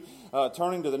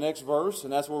turning to the next verse,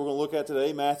 and that's what we're going to look at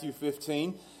today, Matthew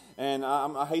 15. And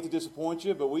I hate to disappoint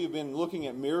you, but we have been looking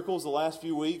at miracles the last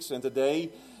few weeks, and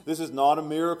today this is not a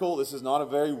miracle. This is not a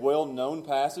very well-known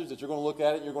passage that you're going to look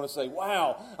at it and you're going to say,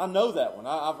 wow, I know that one.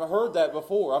 I've heard that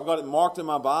before. I've got it marked in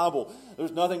my Bible.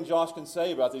 There's nothing Josh can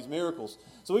say about these miracles.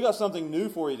 So we got something new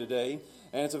for you today,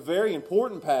 and it's a very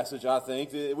important passage, I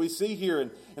think. We see here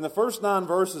in the first 9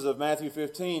 verses of Matthew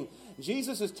 15,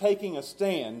 Jesus is taking a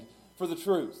stand for the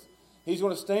truth. He's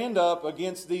going to stand up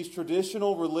against these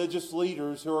traditional religious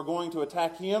leaders who are going to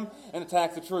attack him and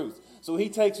attack the truth. So he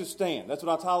takes a stand. That's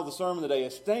what I titled the sermon today,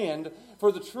 a stand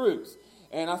for the truth.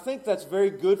 And I think that's very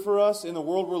good for us in the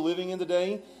world we're living in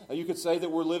today. You could say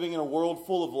that we're living in a world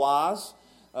full of lies.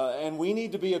 And we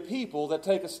need to be a people that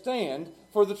take a stand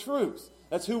for the truth.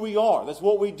 That's who we are. That's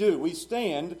what we do. We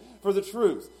stand for the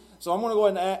truth. So I'm going to go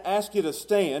ahead and ask you to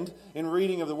stand in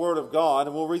reading of the Word of God.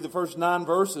 And we'll read the first 9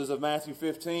 verses of Matthew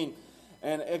 15.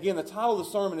 And again, the title of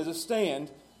the sermon is A Stand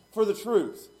for the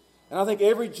Truth. And I think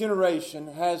every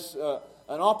generation has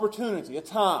an opportunity, a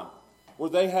time, where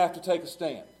they have to take a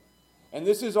stand. And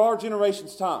this is our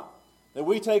generation's time, that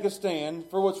we take a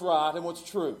stand for what's right and what's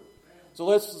true. So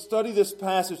let's study this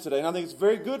passage today. And I think it's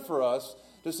very good for us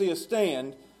to see a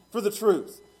stand for the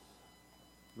truth.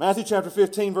 Matthew chapter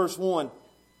 15, verse 1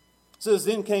 says,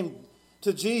 Then came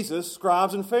to Jesus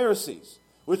scribes and Pharisees,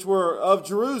 which were of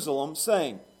Jerusalem,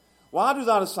 saying, Why do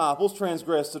thy disciples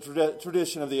transgress the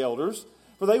tradition of the elders?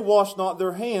 For they wash not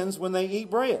their hands when they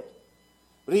eat bread.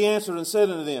 But he answered and said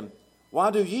unto them, Why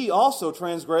do ye also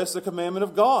transgress the commandment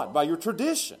of God by your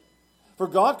tradition? For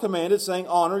God commanded, saying,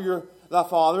 Honor thy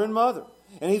father and mother.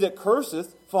 And he that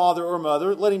curseth father or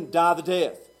mother, let him die the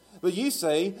death. But ye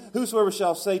say, Whosoever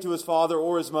shall say to his father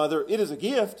or his mother, It is a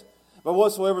gift, but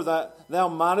whatsoever that thou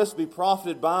mightest be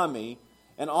profited by me,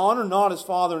 and honor not his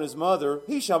father and his mother,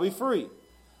 he shall be free.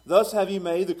 Thus have ye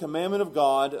made the commandment of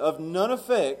God of none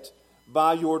effect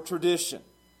by your tradition.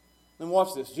 And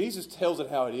watch this. Jesus tells it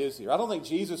how it is here. I don't think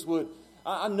Jesus would,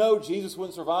 I know Jesus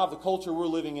wouldn't survive the culture we're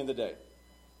living in today.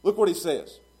 Look what he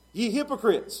says. Ye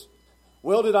hypocrites,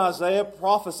 well did Isaiah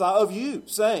prophesy of you,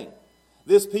 saying,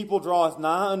 This people draweth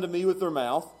nigh unto me with their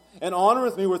mouth, and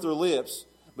honoreth me with their lips,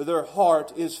 but their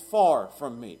heart is far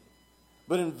from me.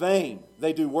 But in vain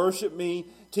they do worship me,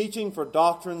 teaching for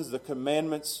doctrines the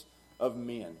commandments of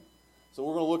men. So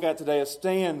we're going to look at today a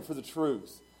stand for the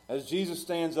truth, as Jesus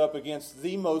stands up against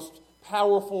the most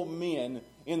powerful men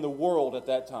in the world at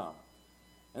that time.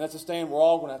 And that's a stand we're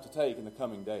all going to have to take in the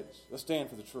coming days, a stand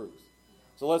for the truth.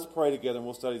 So let's pray together and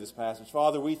we'll study this passage.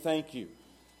 Father, we thank you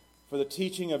for the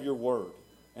teaching of your word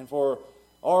and for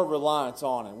our reliance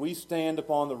on it. We stand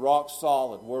upon the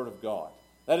rock-solid Word of God.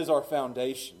 That is our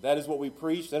foundation. That is what we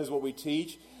preach. That is what we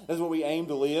teach. That is what we aim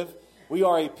to live. We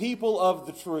are a people of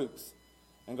the truth.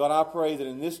 And God, I pray that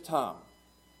in this time,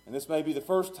 and this may be the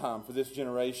first time for this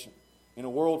generation, in a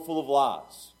world full of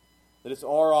lies, that it's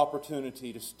our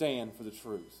opportunity to stand for the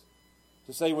truth.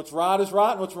 To say what's right is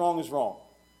right and what's wrong is wrong.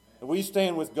 That we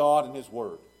stand with God and His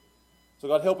Word. So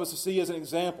God, help us to see as an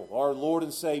example our Lord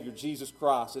and Savior, Jesus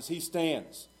Christ, as He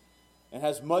stands and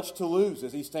has much to lose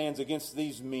as He stands against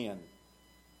these men.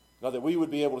 God, that we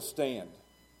would be able to stand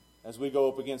as we go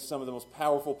up against some of the most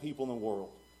powerful people in the world.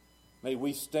 May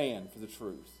we stand for the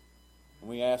truth. And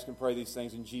we ask and pray these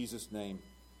things in Jesus' name.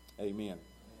 Amen.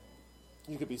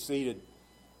 You could be seated.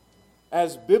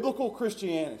 As biblical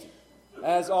Christianity,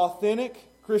 as authentic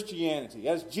Christianity,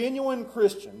 as genuine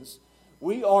Christians,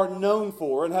 we are known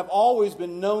for and have always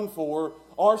been known for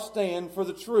our stand for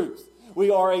the truth. We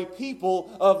are a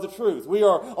people of the truth. We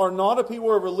are not a people,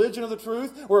 we're a religion of the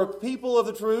truth. We're a people of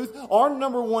the truth. Our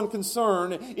number one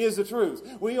concern is the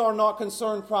truth. We are not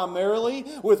concerned primarily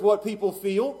with what people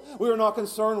feel. We are not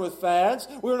concerned with fads.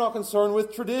 We are not concerned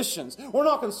with traditions. We're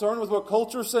not concerned with what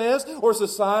culture says or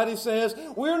society says.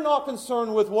 We're not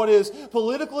concerned with what is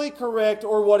politically correct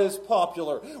or what is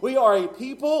popular. We are a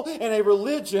people and a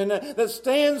religion that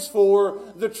stands for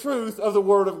the truth of the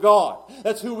Word of God.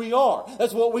 That's who we are.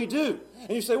 That's what we do.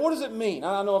 And you say, what does it mean?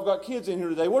 I know I've got kids in here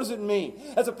today. What does it mean?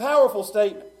 That's a powerful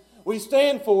statement. We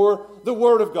stand for the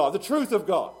Word of God, the truth of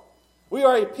God. We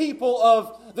are a people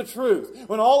of the truth.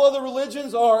 When all other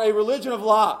religions are a religion of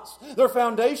lies, their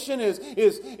foundation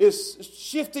is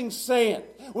shifting sand.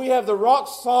 We have the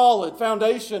rock-solid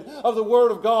foundation of the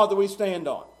Word of God that we stand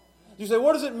on. You say,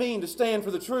 what does it mean to stand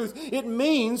for the truth? It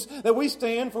means that we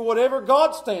stand for whatever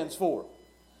God stands for.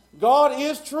 God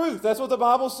is truth. That's what the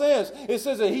Bible says. It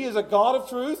says that He is a God of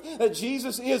truth, that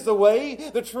Jesus is the way,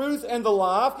 the truth, and the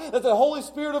life, that the Holy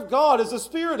Spirit of God is the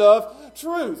Spirit of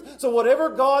truth. So whatever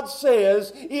God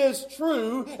says is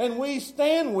true, and we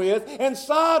stand with and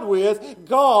side with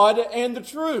God and the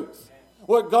truth.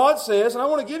 What God says, and I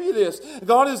want to give you this,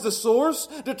 God is the source,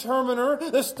 determiner,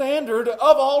 the standard of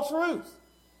all truth.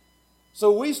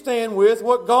 So we stand with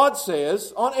what God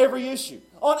says on every issue.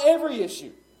 On every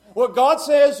issue. What God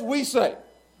says, we say.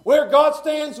 Where God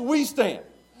stands, we stand.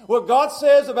 What God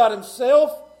says about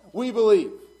Himself, we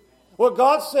believe. What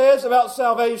God says about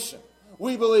salvation,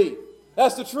 we believe.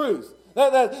 That's the truth.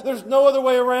 There's no other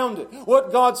way around it.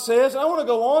 What God says, and I want to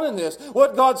go on in this,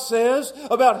 what God says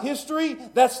about history,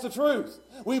 that's the truth.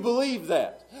 We believe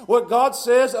that. What God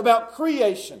says about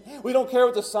creation, we don't care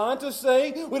what the scientists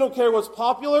say, we don't care what's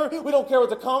popular, we don't care what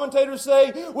the commentators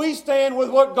say, we stand with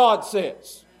what God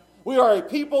says. We are a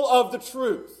people of the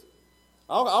truth.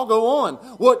 I'll go on.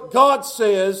 What God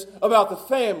says about the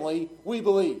family, we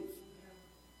believe.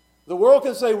 The world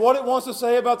can say what it wants to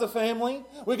say about the family.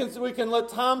 We can let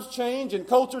times change and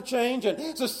culture change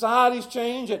and societies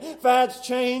change and fads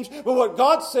change. But what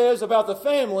God says about the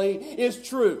family is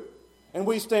true. And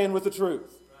we stand with the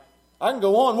truth. I can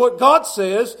go on. What God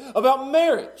says about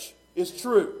marriage is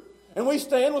true. And we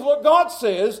stand with what God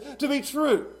says to be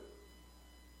true.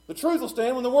 The truth will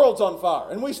stand when the world's on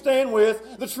fire. And we stand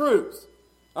with the truth.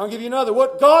 I'll give you another.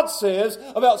 What God says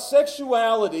about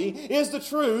sexuality is the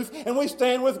truth. And we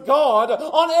stand with God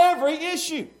on every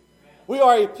issue. We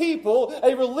are a people,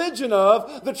 a religion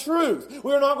of the truth.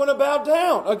 We are not going to bow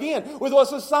down, again, with what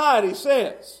society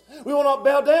says. We will not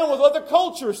bow down with what the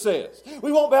culture says.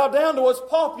 We won't bow down to what's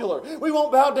popular. We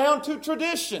won't bow down to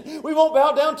tradition. We won't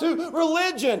bow down to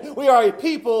religion. We are a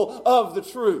people of the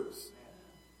truth.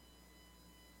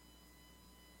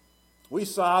 We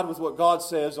side with what God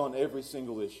says on every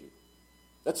single issue.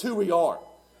 That's who we are.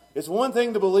 It's one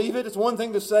thing to believe it. It's one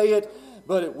thing to say it.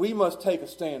 But we must take a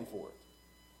stand for it.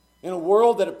 In a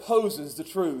world that opposes the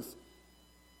truth,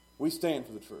 we stand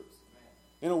for the truth.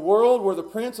 In a world where the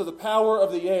prince of the power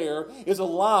of the air is a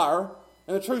liar,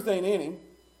 and the truth ain't in him.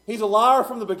 He's a liar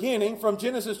from the beginning, from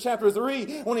Genesis chapter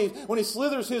 3, when he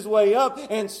slithers his way up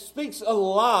and speaks a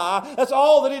lie. That's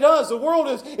all that he does. The world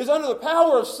is under the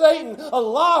power of Satan, a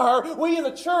liar. We in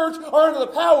the church are under the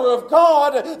power of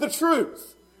God, the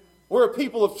truth. We're a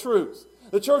people of truth.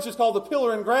 The church is called the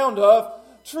pillar and ground of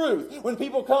truth. When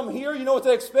people come here, you know what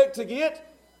they expect to get?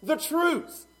 The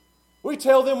truth. We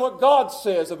tell them what God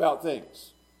says about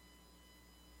things.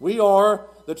 We are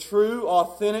the true,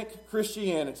 authentic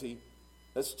Christianity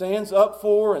that stands up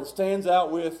for and stands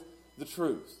out with the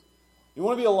truth. You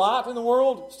want to be a light in the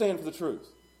world? Stand for the truth.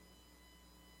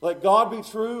 Let God be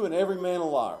true and every man a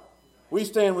liar. We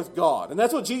stand with God. And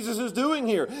that's what Jesus is doing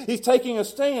here. He's taking a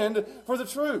stand for the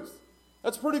truth.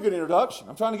 That's a pretty good introduction.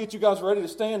 I'm trying to get you guys ready to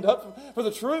stand up for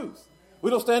the truth. We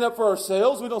don't stand up for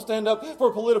ourselves. We don't stand up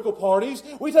for political parties.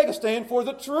 We take a stand for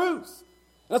the truth.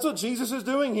 That's what Jesus is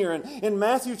doing here. In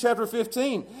Matthew chapter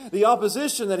 15, the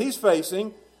opposition that He's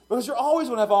facing, because you're always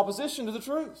going to have opposition to the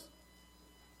truth.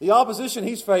 The opposition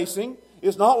He's facing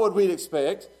is not what we'd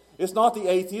expect. It's not the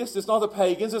atheists. It's not the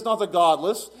pagans. It's not the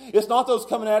godless. It's not those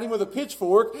coming at Him with a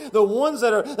pitchfork. The ones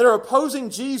that are opposing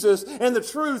Jesus and the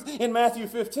truth in Matthew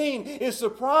 15 is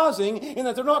surprising in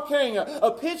that they're not carrying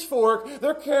a pitchfork.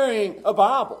 They're carrying a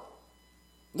Bible.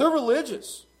 They're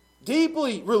religious.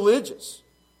 Deeply religious.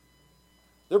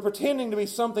 They're pretending to be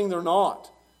something they're not.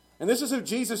 And this is who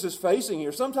Jesus is facing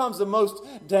here. Sometimes the most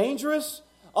dangerous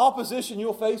opposition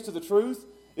you'll face to the truth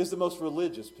is the most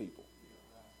religious people.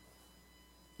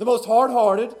 The most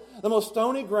hard-hearted, the most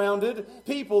stony-grounded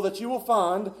people that you will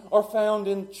find are found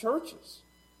in churches.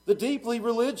 The deeply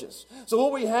religious. So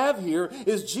what we have here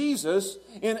is Jesus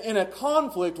in a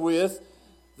conflict with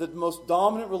the most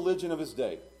dominant religion of His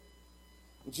day.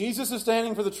 Jesus is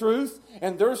standing for the truth,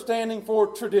 and they're standing for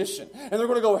tradition. And they're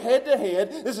going to go head to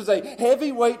head. This is a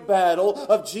heavyweight battle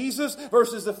of Jesus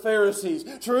versus the Pharisees.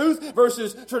 Truth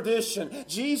versus tradition.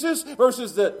 Jesus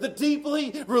versus the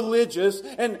deeply religious.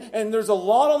 And there's a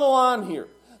lot on the line here.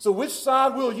 So which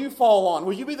side will you fall on?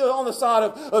 Will you be on the side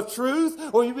of truth,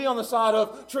 or will you be on the side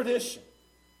of tradition?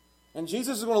 And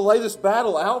Jesus is going to lay this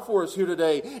battle out for us here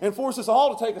today and force us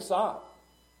all to take a side.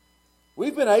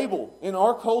 We've been able, in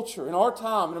our culture, in our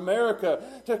time, in America,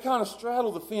 to kind of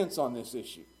straddle the fence on this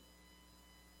issue.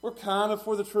 We're kind of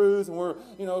for the truth, and we're,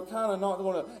 kind of not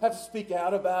going to have to speak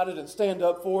out about it and stand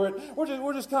up for it.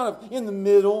 We're just kind of in the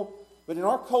middle. But in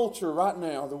our culture right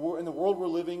now, in the world we're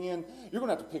living in, you're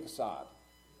going to have to pick a side.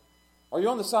 Are you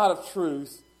on the side of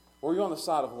truth, or are you on the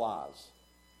side of lies?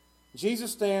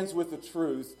 Jesus stands with the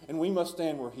truth, and we must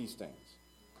stand where He stands.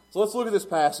 So let's look at this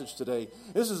passage today.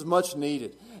 This is much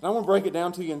needed. And I want to break it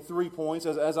down to you in 3 points,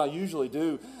 as I usually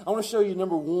do. I want to show you,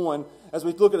 number one, as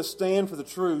we look at a stand for the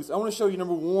truth, I want to show you,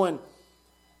 number one,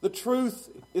 the truth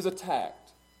is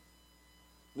attacked.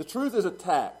 The truth is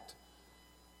attacked.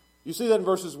 You see that in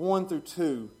verses 1 through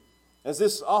 2. As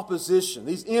this opposition,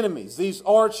 these enemies, these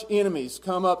arch enemies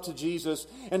come up to Jesus.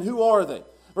 And who are they?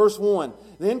 Verse 1,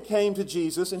 then came to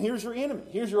Jesus, and here's your enemy.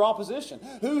 Here's your opposition.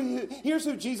 Here's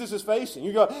who Jesus is facing.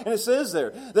 And it says there,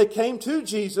 they came to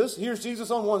Jesus. Here's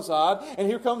Jesus on one side, and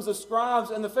here comes the scribes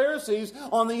and the Pharisees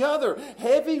on the other.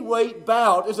 Heavyweight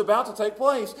bout is about to take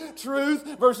place.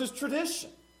 Truth versus tradition.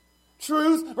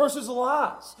 Truth versus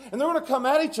lies. And they're going to come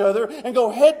at each other and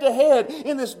go head to head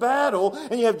in this battle.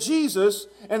 And you have Jesus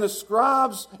and the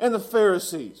scribes and the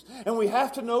Pharisees. And we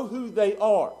have to know who they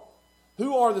are.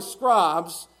 Who are the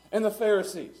scribes and the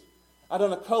Pharisees? I've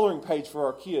done a coloring page for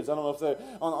our kids. I don't know if they're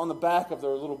on the back of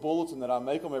their little bulletin that I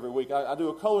make them every week. I do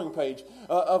a coloring page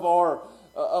of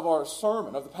our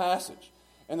sermon, of the passage.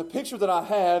 And the picture that I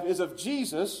have is of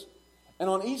Jesus, and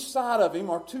on each side of him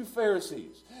are 2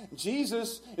 Pharisees.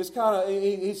 Jesus is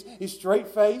he's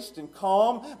straight-faced and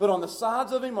calm, but on the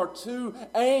sides of him are 2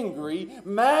 angry,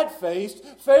 mad-faced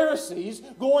Pharisees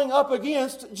going up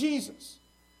against Jesus.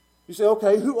 You say,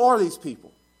 okay, who are these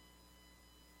people?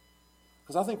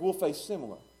 Because I think we'll face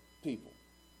similar people.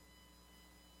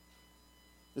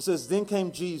 It says, then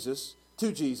came to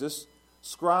Jesus,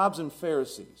 scribes and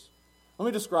Pharisees. Let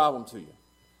me describe them to you.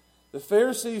 The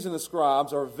Pharisees and the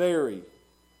scribes are very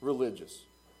religious.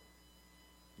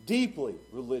 Deeply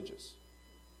religious.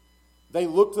 They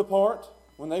looked the part.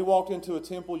 When they walked into a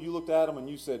temple, you looked at them and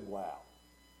you said, wow,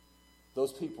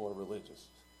 those people are religious.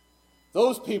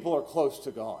 Those people are close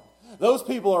to God. Those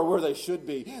people are where they should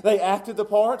be. They acted the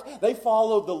part. They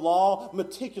followed the law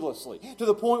meticulously to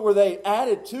the point where they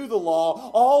added to the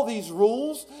law all these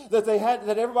rules that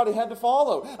everybody had to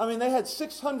follow. I mean, they had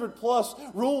 600 plus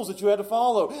rules that you had to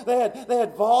follow. They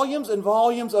had volumes and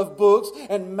volumes of books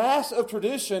and mass of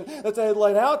tradition that they had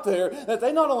laid out there, that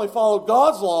they not only followed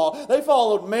God's law, they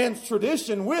followed man's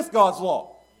tradition with God's law.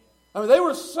 I mean, they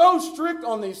were so strict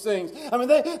on these things. I mean,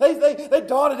 they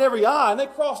dotted every I and they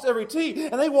crossed every T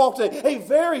and they walked a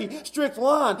very strict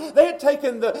line. They had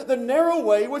taken the narrow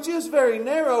way, which is very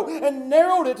narrow, and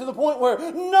narrowed it to the point where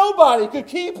nobody could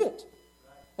keep it.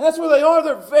 And that's where they are.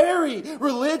 They're very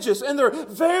religious and they're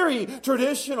very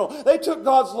traditional. They took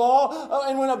God's law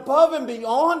and went above and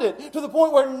beyond it to the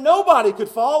point where nobody could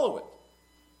follow it.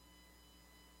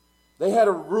 They had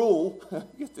a rule,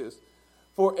 get this,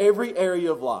 for every area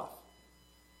of life.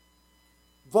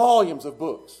 Volumes of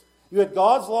books. You had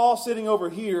God's law sitting over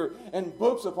here and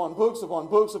books upon books upon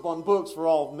books upon books for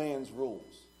all of man's rules.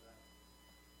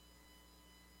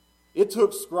 It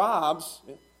took scribes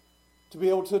to be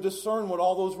able to discern what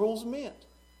all those rules meant.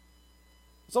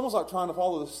 It's almost like trying to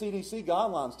follow the CDC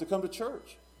guidelines to come to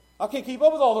church. I can't keep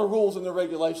up with all the rules and the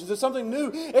regulations. It's something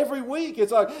new every week.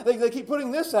 It's like they keep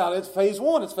putting this out. It's phase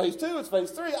 1, it's phase 2, it's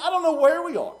phase 3. I don't know where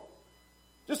we are.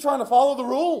 Just trying to follow the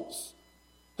rules.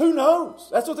 Who knows?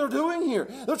 That's what they're doing here.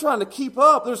 They're trying to keep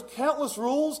up. There's countless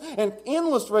rules and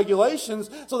endless regulations.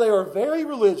 So they are very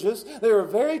religious. They are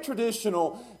very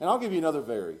traditional. And I'll give you another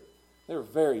very. They're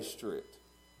very strict.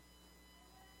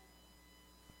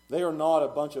 They are not a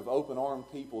bunch of open-armed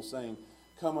people saying,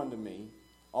 come unto me,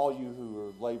 all you who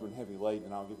are laboring heavy laden,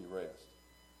 and I'll give you rest.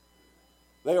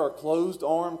 They are closed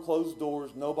arm, closed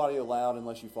doors, nobody allowed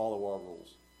unless you follow our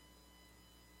rules.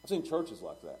 I've seen churches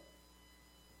like that.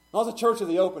 Not the church of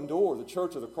the open door, the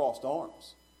church of the crossed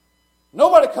arms.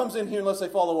 Nobody comes in here unless they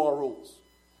follow our rules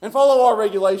and follow our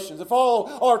regulations and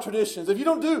follow our traditions. If you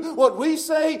don't do what we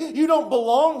say, you don't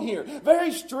belong here.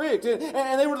 Very strict.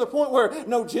 And they were to the point where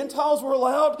no Gentiles were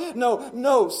allowed,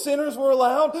 no sinners were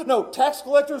allowed, no tax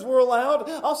collectors were allowed.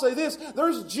 I'll say this,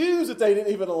 there's Jews that they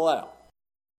didn't even allow.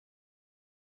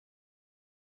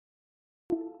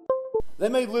 They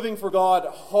made living for God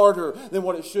harder than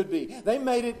what it should be. They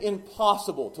made it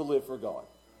impossible to live for God.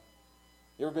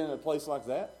 You ever been in a place like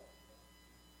that?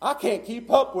 I can't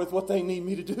keep up with what they need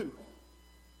me to do.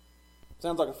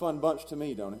 Sounds like a fun bunch to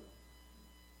me, don't it?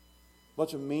 A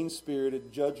bunch of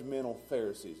mean-spirited, judgmental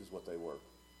Pharisees is what they were.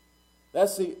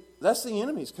 That's the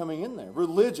enemies coming in there.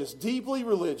 Religious, deeply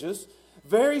religious,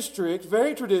 very strict,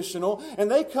 very traditional, and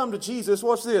they come to Jesus.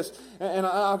 Watch this, and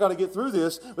I've got to get through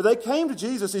this, but they came to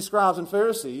Jesus, these scribes and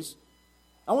Pharisees.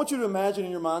 I want you to imagine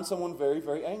in your mind someone very,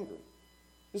 very angry.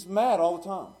 Just mad all the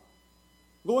time.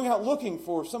 Going out looking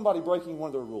for somebody breaking one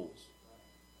of their rules.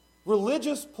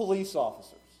 Religious police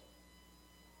officers.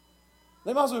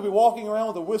 They might as well be walking around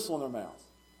with a whistle in their mouth.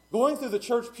 Going through the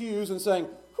church pews and saying,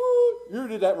 "Whoo, you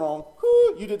did that wrong.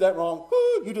 Whoo, you did that wrong.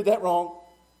 Whoo, you did that wrong."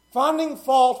 Finding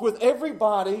fault with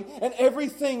everybody and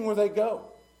everything where they go.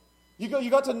 You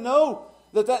got to know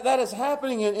that is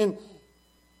happening in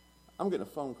I'm getting a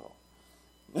phone call.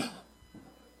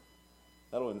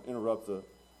 That'll interrupt the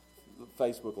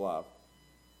Facebook Live.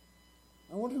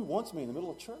 I wonder who wants me in the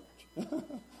middle of church.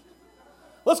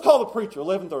 Let's call the preacher,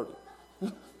 11:30.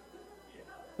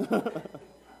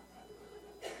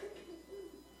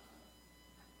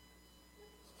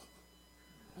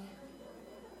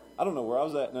 I don't know where I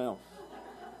was at now.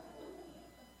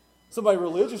 Somebody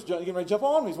religious getting ready to jump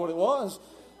on me is what it was.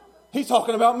 He's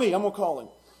talking about me. I'm going to call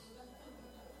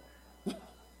him.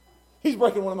 He's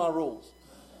breaking one of my rules.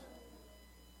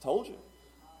 Told you.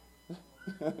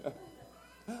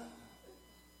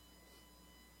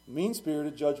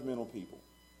 Mean-spirited, judgmental people.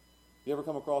 You ever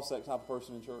come across that type of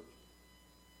person in church?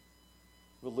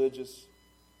 Religious.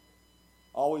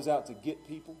 Always out to get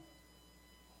people.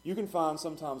 You can find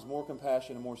sometimes more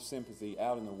compassion and more sympathy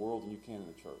out in the world than you can in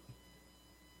the church.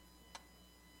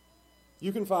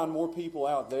 You can find more people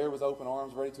out there with open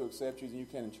arms ready to accept you than you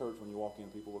can in church when you walk in,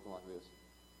 people looking like this.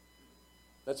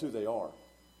 That's who they are.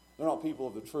 They're not people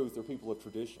of the truth, they're people of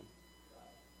tradition.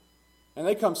 And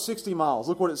they come 60 miles.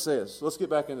 Look what it says. Let's get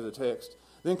back into the text.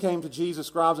 Then came to Jesus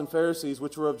scribes and Pharisees,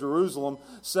 which were of Jerusalem,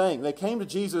 saying, they came to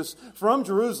Jesus from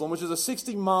Jerusalem, which is a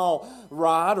 60-mile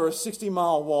ride or a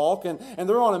 60-mile walk, and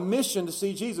they're on a mission to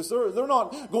see Jesus. They're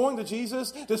not going to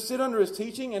Jesus to sit under his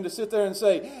teaching and to sit there and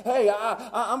say, "Hey,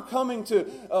 I'm coming to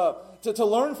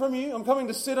learn from you. I'm coming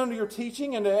to sit under your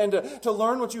teaching and to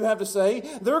learn what you have to say."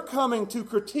 They're coming to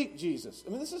critique Jesus. I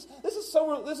mean, this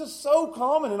is so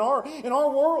common in our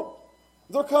world.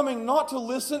 They're coming not to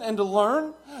listen and to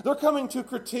learn. They're coming to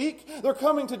critique. They're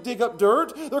coming to dig up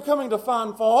dirt. They're coming to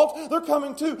find fault. They're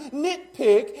coming to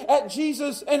nitpick at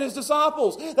Jesus and his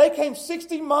disciples. They came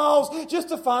 60 miles just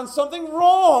to find something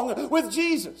wrong with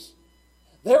Jesus.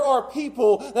 There are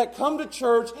people that come to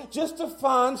church just to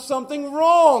find something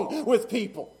wrong with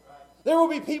people. There will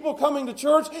be people coming to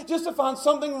church just to find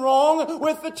something wrong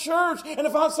with the church and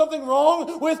to find something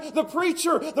wrong with the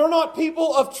preacher. They're not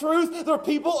people of truth, they're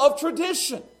people of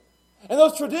tradition. And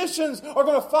those traditions are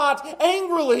going to fight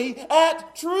angrily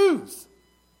at truth.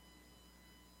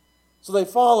 So they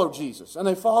follow Jesus and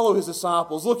they follow his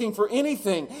disciples, looking for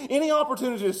anything, any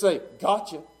opportunity to say,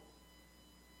 "Gotcha."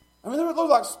 I mean, they're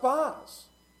like spies.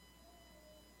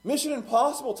 Mission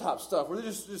Impossible type stuff, where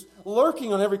they're just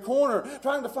lurking on every corner,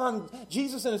 trying to find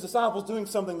Jesus and his disciples doing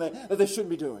something that they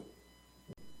shouldn't be doing.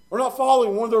 Or not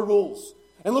following one of their rules.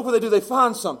 And look what they do, they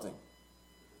find something.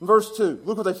 In verse 2,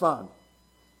 look what they find.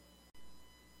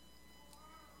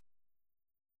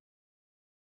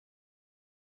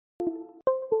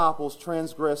 Disciples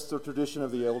transgressed the tradition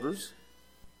of the elders.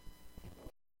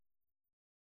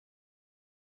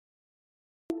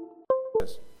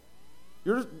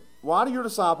 Why do your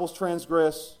disciples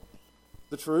transgress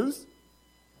the truth?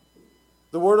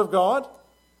 The Word of God?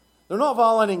 They're not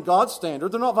violating God's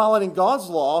standard. They're not violating God's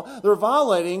law. They're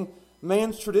violating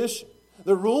man's tradition.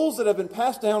 The rules that have been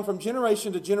passed down from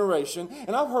generation to generation.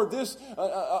 And I've heard this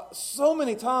so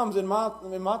many times in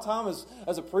my time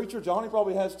as a preacher. Johnny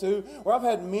probably has too. Where I've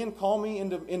had men call me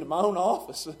into my own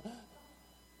office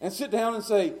and sit down and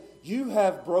say, "You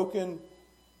have broken..."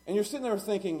 And you're sitting there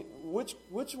thinking, which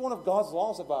one of God's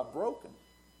laws have I broken?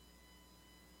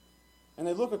 And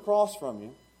they look across from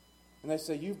you and they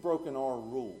say, "You've broken our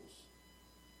rules.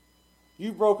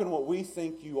 You've broken what we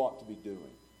think you ought to be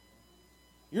doing.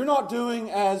 You're not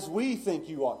doing as we think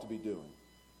you ought to be doing."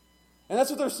 And that's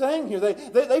what they're saying here.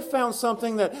 They found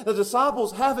something that the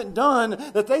disciples haven't done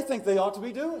that they think they ought to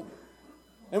be doing.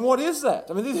 And what is that?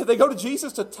 I mean, they go to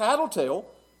Jesus to tattletale.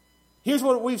 Here's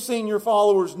what we've seen your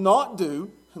followers not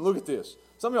do. And look at this.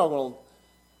 Some of y'all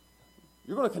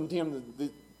you're going to condemn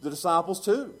the disciples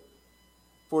too.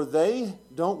 For they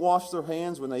don't wash their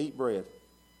hands when they eat bread.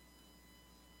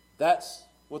 That's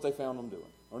what they found them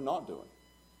doing, or not doing.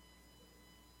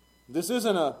 This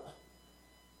isn't a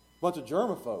bunch of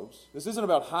germaphobes. This isn't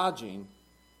about hygiene.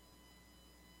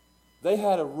 They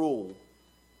had a rule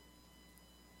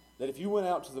that if you went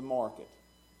out to the market,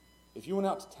 if you went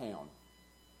out to town,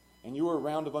 and you were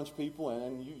around a bunch of people,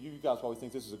 and you guys probably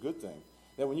think this is a good thing,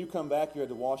 that when you come back, you had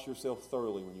to wash yourself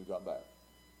thoroughly when you got back.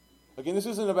 Again, this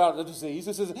isn't about a disease.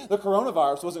 The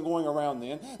coronavirus wasn't going around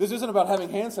then. This isn't about having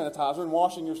hand sanitizer and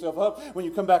washing yourself up when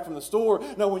you come back from the store.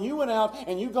 No, when you went out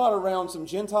and you got around some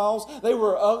Gentiles, they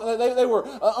were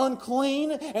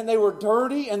unclean and they were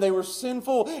dirty and they were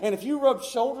sinful. And if you rubbed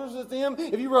shoulders with them,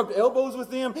 if you rubbed elbows with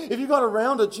them, if you got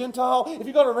around a Gentile, if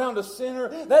you got around a sinner,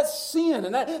 that sin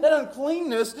and that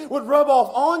uncleanness would rub off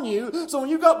on you. So when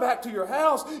you got back to your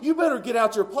house, you better get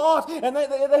out your pot. And they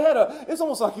had it's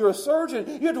almost like you're a surgeon.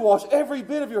 You had to wash every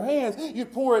bit of your hands.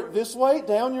 You'd pour it this way,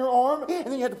 down your arm, and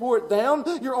then you had to pour it down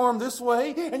your arm this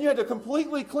way, and you had to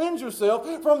completely cleanse yourself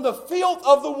from the filth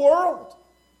of the world.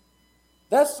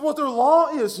 That's what their law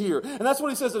is here. And that's what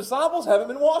he says the disciples haven't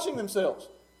been washing themselves.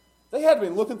 They had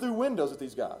been looking through windows at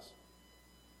these guys.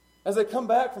 As they come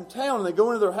back from town and they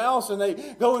go into their house and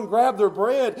they go and grab their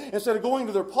bread instead of going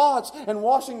to their pots and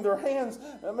washing their hands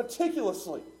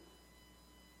meticulously.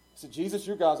 I said, Jesus,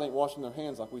 your guys ain't washing their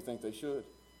hands like we think they should.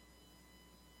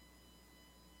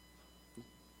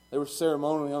 They were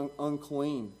ceremonially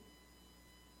unclean,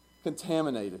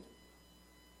 contaminated.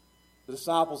 The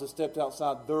disciples had stepped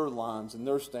outside their lines and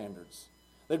their standards.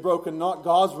 They'd broken not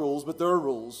God's rules, but their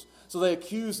rules. So they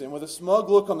accuse him with a smug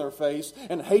look on their face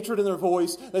and hatred in their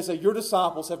voice. They say, your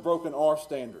disciples have broken our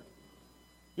standard.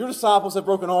 Your disciples have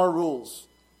broken our rules.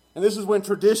 And this is when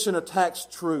tradition attacks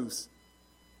truth.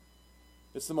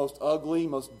 It's the most ugly,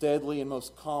 most deadly, and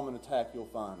most common attack you'll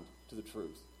find to the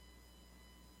truth.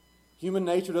 Human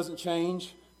nature doesn't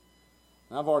change.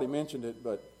 And I've already mentioned it,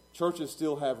 but churches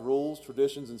still have rules,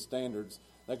 traditions, and standards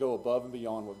that go above and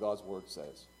beyond what God's Word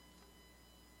says.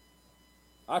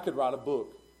 I could write a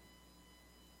book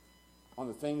on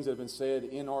the things that have been said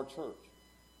in our church.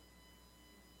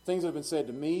 Things that have been said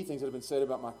to me, things that have been said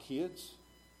about my kids.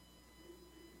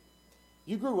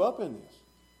 You grew up in this,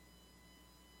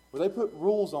 where they put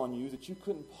rules on you that you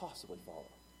couldn't possibly follow.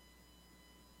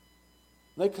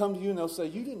 They come to you and they'll say,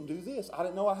 you didn't do this. I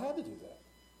didn't know I had to do that.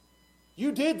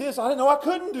 You did this. I didn't know I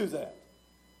couldn't do that.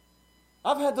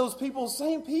 I've had those people,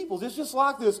 same people, just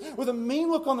like this, with a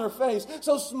mean look on their face,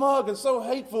 so smug and so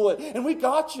hateful, and we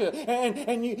got you,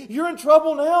 and you're in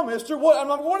trouble now, mister. I'm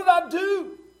like, what did I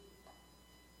do?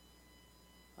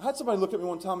 I had somebody look at me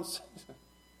one time and say,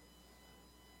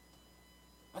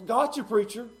 I got you,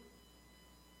 preacher.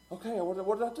 Okay,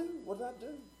 what did I do? What did I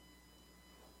do?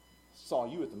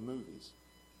 Saw you at the movies.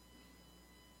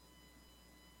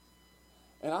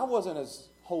 And I wasn't as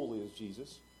holy as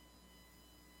Jesus.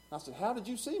 I said, how did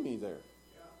you see me there?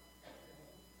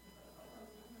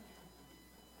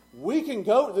 We can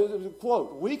go,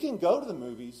 quote, we can go to the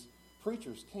movies,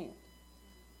 preachers can't.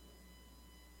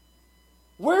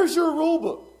 Where's your rule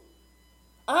book?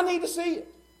 I need to see it.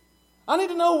 I need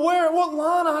to know what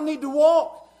line I need to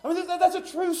walk. I mean, that's a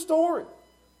true story.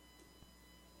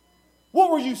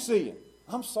 What were you seeing?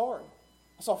 I'm sorry.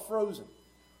 I saw Frozen.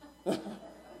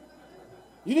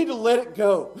 You need to let it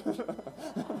go.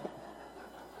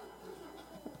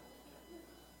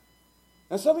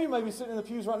 And some of you may be sitting in the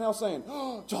pews right now saying,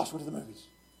 oh, Josh went to the movies.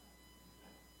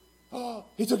 Oh,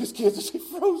 he took his kids to see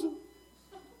Frozen.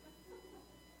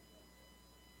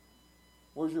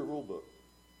 Where's your rule book?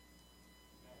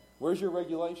 Where's your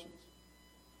regulations?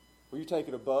 Where you take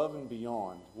it above and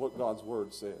beyond what God's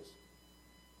Word says.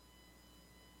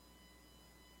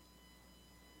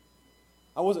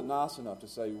 I wasn't nice enough to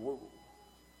say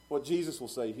what Jesus will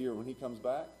say here when He comes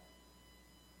back.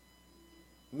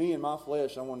 Me and my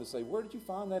flesh, I wanted to say, where did you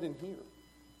find that in here?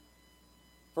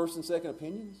 First and second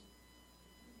opinions?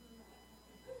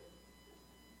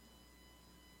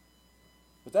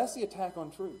 But that's the attack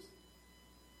on truth.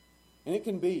 And it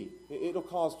can be. It'll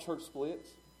cause church splits.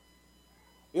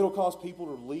 It'll cause people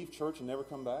to leave church and never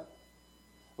come back.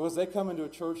 Because they come into a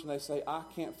church and they say, I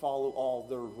can't follow all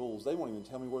their rules. They won't even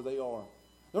tell me where they are.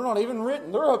 They're not even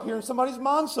written. They're up here in somebody's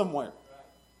mind somewhere.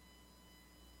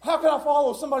 How can I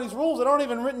follow somebody's rules that aren't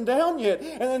even written down yet?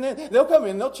 And then they'll come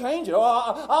in, they'll change it. Oh,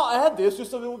 I'll add this just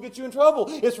so that it will get you in trouble.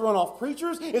 It's run off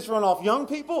preachers. It's run off young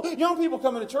people. Young people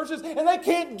come into churches and they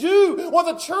can't do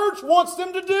what the church wants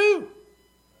them to do.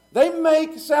 They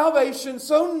make salvation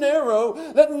so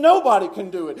narrow that nobody can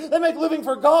do it. They make living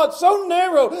for God so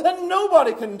narrow that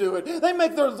nobody can do it. They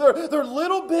make their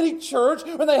little bitty church,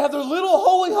 when they have their little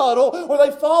holy huddle, where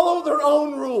they follow their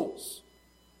own rules.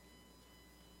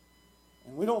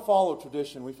 And we don't follow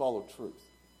tradition, we follow truth.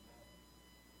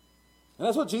 And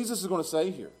that's what Jesus is going to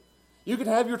say here. You can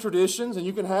have your traditions and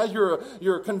you can have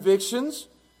your convictions.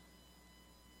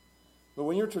 But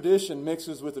when your tradition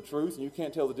mixes with the truth and you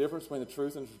can't tell the difference between the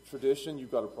truth and the tradition, you've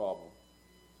got a problem.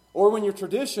 Or when your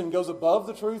tradition goes above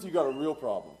the truth, you've got a real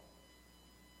problem.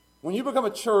 When you become a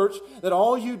church that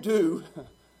all you do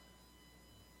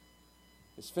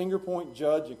is finger point,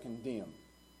 judge, and condemn,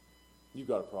 you've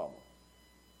got a problem.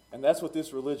 And that's what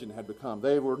this religion had become.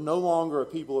 They were no longer a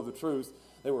people of the truth.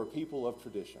 They were a people of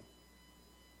tradition.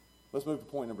 Let's move to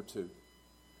point number 2.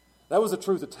 That was the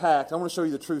truth attacked. I want to show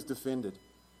you the truth defended.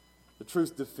 The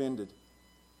truth defended.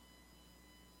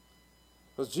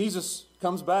 Because Jesus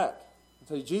comes back. I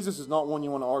tell you, Jesus is not one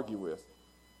you want to argue with.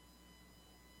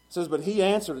 It says, but he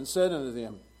answered and said unto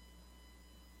them.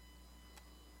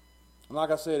 And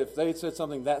like I said, if they had said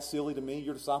something that silly to me,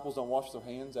 your disciples don't wash their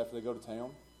hands after they go to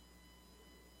town,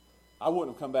 I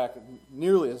wouldn't have come back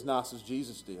nearly as nice as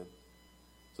Jesus did.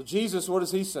 So Jesus, what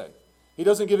does he say? He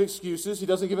doesn't give excuses. He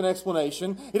doesn't give an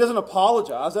explanation. He doesn't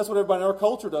apologize. That's what everybody in our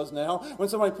culture does now. When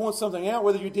somebody points something out,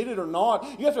 whether you did it or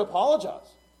not, you have to apologize.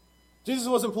 Jesus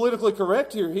wasn't politically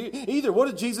correct here either. What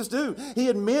did Jesus do? He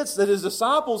admits that his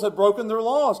disciples had broken their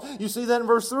laws. You see that in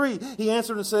verse 3. He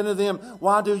answered and said to them,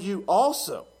 why do you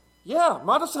also? Yeah,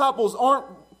 my disciples aren't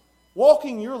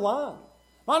walking your line.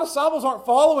 My disciples aren't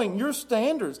following your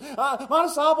standards. My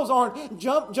disciples aren't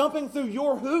jumping through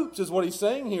your hoops, is what he's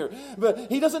saying here.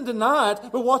 But he doesn't deny it,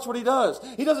 but watch what he does.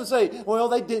 He doesn't say, well,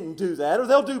 they didn't do that, or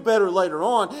they'll do better later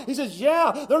on. He says,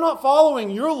 yeah, they're not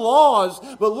following your laws,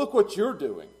 but look what you're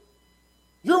doing.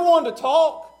 You're one to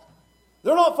talk.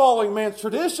 They're not following man's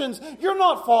traditions. You're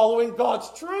not following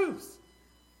God's truth.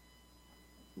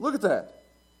 Look at that.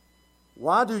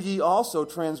 Why do ye also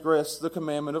transgress the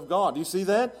commandment of God? Do you see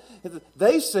that?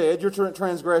 They said you're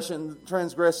transgressing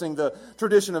the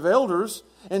tradition of elders,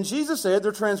 and Jesus said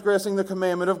they're transgressing the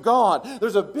commandment of God.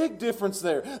 There's a big difference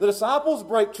there. The disciples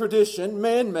break tradition,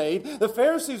 man-made. The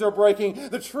Pharisees are breaking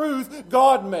the truth,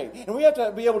 God-made. And we have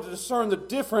to be able to discern the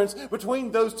difference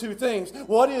between those two things.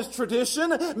 What is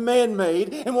tradition,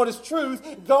 man-made, and what is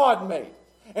truth, God-made.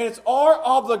 And it's our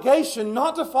obligation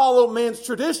not to follow man's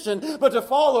tradition, but to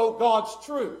follow God's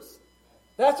truth.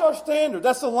 That's our standard.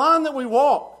 That's the line that we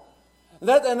walk. And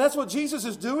that's what Jesus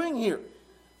is doing here.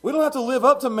 We don't have to live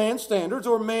up to man's standards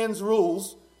or man's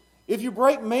rules. If you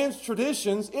break man's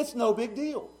traditions, it's no big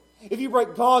deal. If you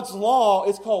break God's law,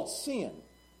 it's called sin.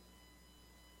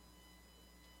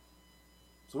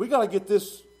 So we got to get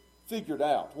this figured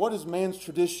out. What is man's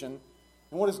tradition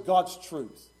and what is God's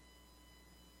truth?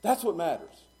 That's what matters.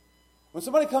 When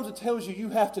somebody comes and tells you you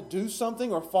have to do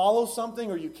something or follow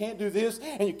something or you can't do this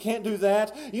and you can't do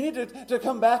that, you need to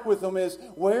come back with them as,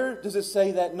 where does it say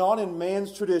that? Not in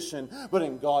man's tradition, but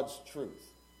in God's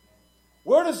truth.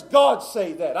 Where does God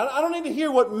say that? I don't need to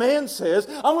hear what man says.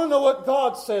 I want to know what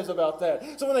God says about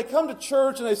that. So when they come to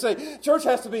church and they say, church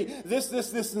has to be this, this,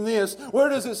 this, and this, where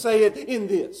does it say it in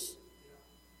this?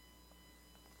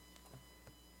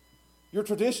 Your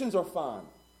traditions are fine,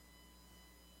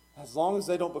 as long as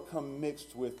they don't become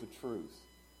mixed with the truth,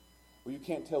 where you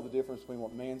can't tell the difference between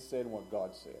what man said and what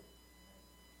God said.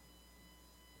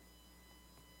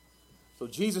 So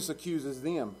Jesus accuses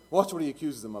them. Watch what he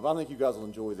accuses them of. I think you guys will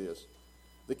enjoy this.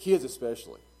 The kids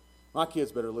especially. My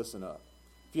kids better listen up.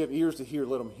 If you have ears to hear,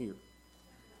 let them hear.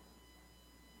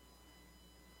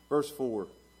 Verse 4.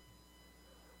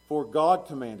 For God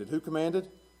commanded. Who commanded?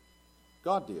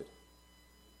 God did.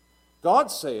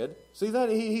 God said, see that?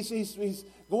 He's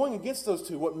going against those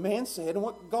two, what man said and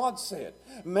what God said.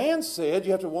 Man said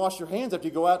you have to wash your hands after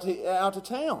you go out to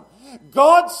town.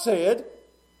 God said,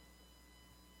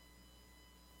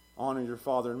 honor your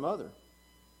father and mother.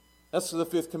 That's the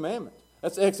 5th commandment.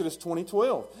 That's Exodus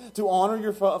 20:12. To honor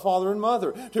your father and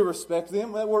mother. To respect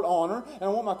them. That word honor. And I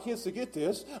want my kids to get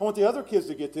this. I want the other kids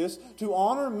to get this. To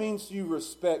honor means you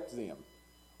respect them.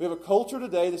 We have a culture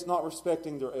today that's not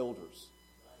respecting their elders.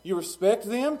 You respect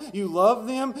them, you love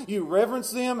them, you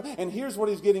reverence them, and here's what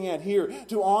he's getting at here.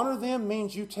 To honor them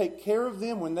means you take care of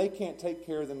them when they can't take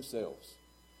care of themselves.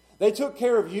 They took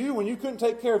care of you when you couldn't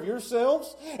take care of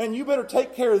yourselves, and you better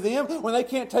take care of them when they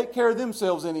can't take care of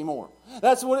themselves anymore.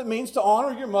 That's what it means to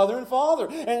honor your mother and father.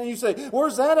 And you say,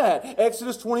 where's that at?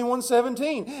 Exodus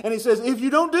 21:17. And he says, if you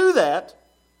don't do that,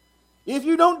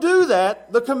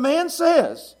 the command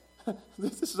says,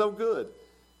 this is so good.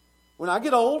 When I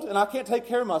get old and I can't take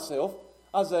care of myself,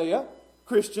 Isaiah,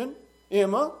 Christian,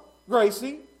 Emma,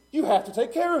 Gracie, you have to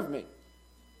take care of me.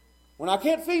 When I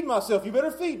can't feed myself, you better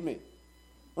feed me.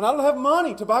 When I don't have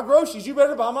money to buy groceries, you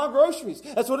better buy my groceries.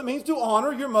 That's what it means to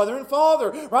honor your mother and father.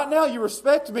 Right now, you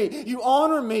respect me, you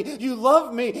honor me, you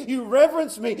love me, you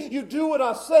reverence me, you do what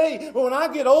I say. But when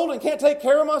I get old and can't take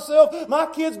care of myself, my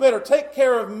kids better take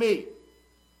care of me.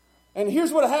 And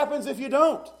here's what happens if you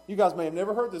don't. You guys may have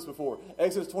never heard this before.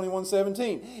 Exodus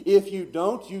 21:17. If you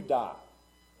don't, you die.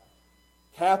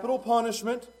 Capital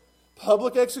punishment,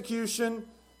 public execution,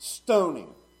 stoning.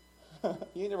 You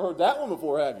ain't never heard that one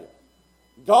before, have you?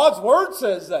 God's Word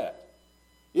says that.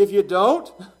 If you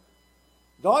don't,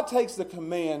 God takes the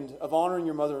command of honoring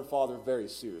your mother and father very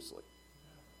seriously.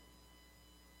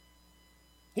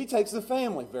 He takes the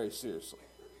family very seriously.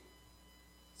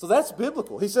 So that's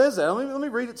biblical. He says that. Let me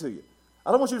read it to you.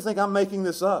 I don't want you to think I'm making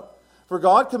this up. For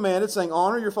God commanded, saying,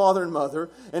 honor your father and mother,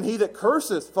 and he that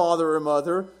curseth father or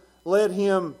mother, let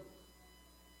him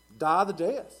die the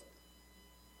death.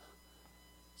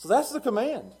 So that's the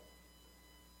command.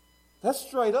 That's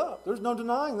straight up. There's no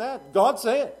denying that. God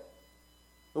said.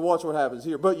 But watch what happens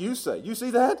here. But you say. You see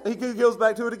that? He goes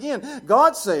back to it again.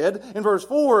 God said in verse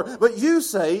 4, but you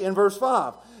say in verse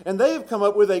 5. And they have come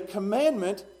up with a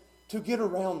commandment to get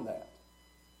around that.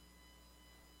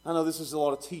 I know this is a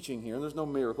lot of teaching here, and there's no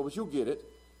miracle, but you'll get it.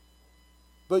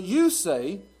 But you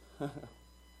say,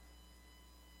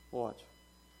 watch.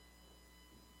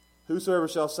 Whosoever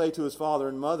shall say to his father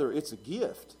and mother, it's a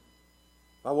gift,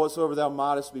 by whatsoever thou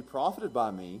mightest be profited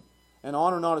by me, and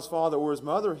honor not his father or his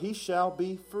mother, he shall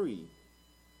be free.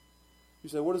 You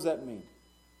say, what does that mean?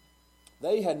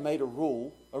 They had made a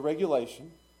rule, a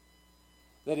regulation,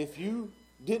 that if you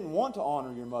didn't want to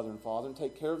honor your mother and father and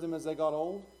take care of them as they got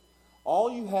old,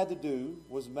 all you had to do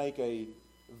was make a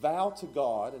vow to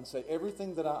God and say,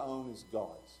 everything that I own is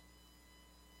God's.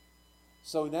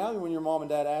 So now when your mom and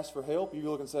dad ask for help, you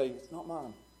look and say, it's not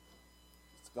mine.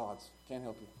 It's God's. Can't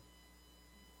help you.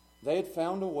 They had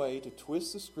found a way to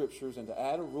twist the Scriptures and to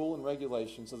add a rule and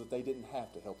regulation so that they didn't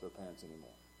have to help their parents anymore.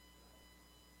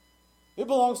 It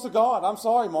belongs to God. I'm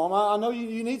sorry, Mom. I know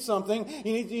you need something.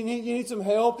 You need some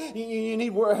help. You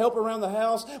need help around the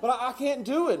house. But I can't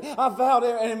do it. I vowed,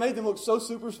 and it made them look so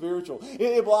super spiritual.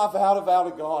 I vowed a vow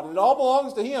to God, and it all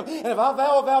belongs to Him. And if I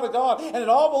vow a vow to God, and it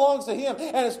all belongs to Him,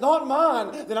 and it's not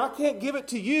mine, then I can't give it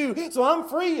to you. So I'm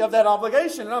free of that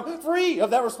obligation, and I'm free of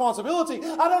that responsibility.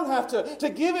 I don't have to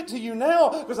give it to you now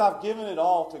because I've given it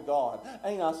all to God.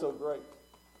 Ain't I so great?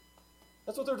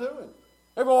 That's what they're doing.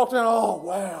 Everybody walks around, oh,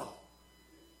 wow.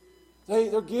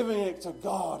 They're giving it to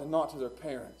God and not to their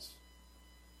parents.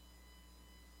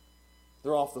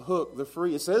 They're off the hook. They're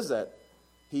free. It says that.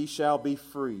 He shall be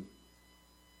free.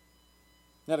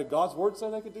 Now, did God's Word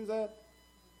say they could do that?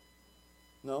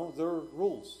 No, their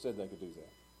rules said they could do that.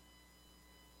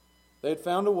 They had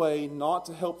found a way not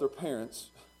to help their parents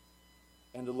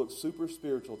and to look super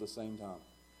spiritual at the same time.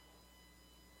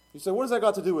 You say, what has that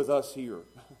got to do with us here?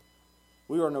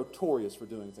 We are notorious for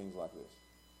doing things like this.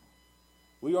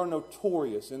 We are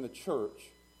notorious in the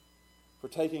church for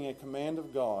taking a command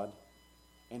of God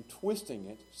and twisting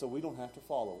it so we don't have to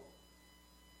follow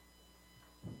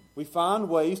it. We find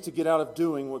ways to get out of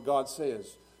doing what God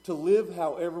says, to live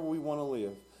however we want to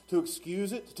live, to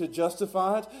excuse it, to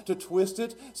justify it, to twist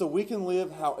it so we can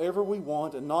live however we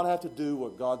want and not have to do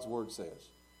what God's Word says.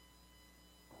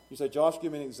 You say, Josh,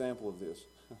 give me an example of this.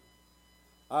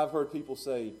 I've heard people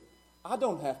say, I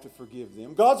don't have to forgive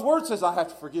them. God's Word says I have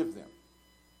to forgive them.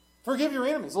 Forgive your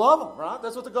enemies. Love them, right?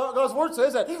 That's what God's Word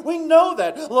says. That we know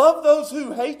that. Love those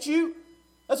who hate you.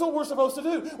 That's what we're supposed to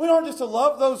do. We aren't just to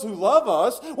love those who love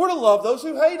us. We're to love those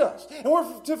who hate us. And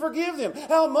we're to forgive them.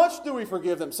 How much do we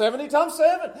forgive them? 70 times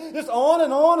 7. Just on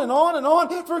and on and on and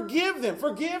on. Forgive them,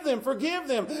 forgive them, forgive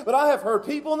them. But I have heard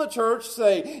people in the church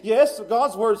say, yes,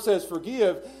 God's Word says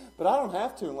forgive, but I don't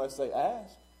have to unless they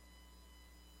ask.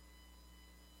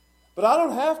 But I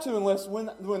don't have to unless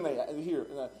when they hear.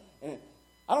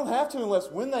 I don't have to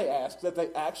unless when they ask that they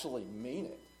actually mean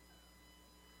it.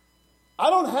 I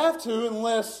don't have to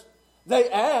unless they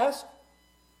ask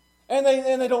and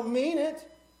they don't mean it,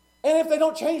 and if they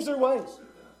don't change their ways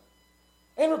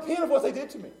and repent of what they did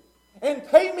to me and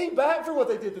pay me back for what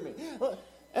they did to me.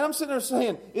 And I'm sitting there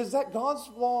saying, is that God's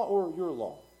law or your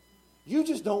law? You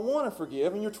just don't want to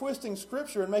forgive, and you're twisting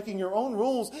Scripture and making your own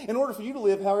rules in order for you to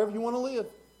live however you want to live.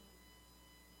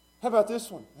 How about this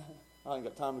one? I ain't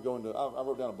got time to go into. I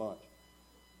wrote down a bunch.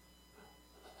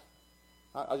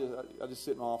 I just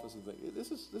sit in my office and think,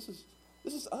 this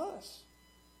is us.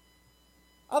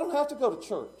 I don't have to go to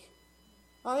church.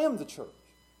 I am the church.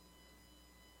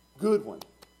 Good one.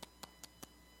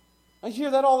 I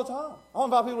hear that all the time. I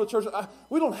invite people to church.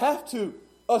 We don't have to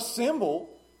assemble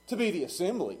to be the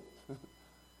assembly.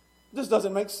 This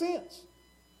doesn't make sense.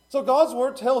 So God's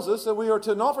Word tells us that we are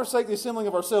to not forsake the assembling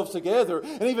of ourselves together,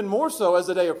 and even more so as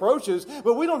the day approaches.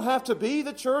 But we don't have to be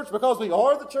the church because we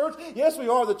are the church. Yes, we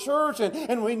are the church,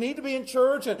 and we need to be in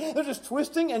church. And they're just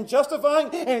twisting and justifying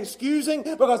and excusing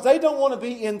because they don't want to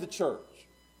be in the church.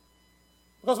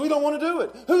 Because we don't want to do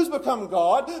it. Who's become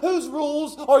God? Whose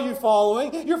rules are you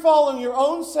following? You're following your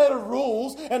own set of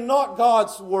rules and not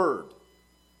God's Word.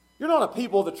 You're not a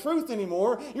people of the truth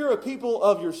anymore. You're a people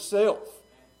of yourself.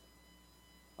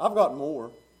 I've got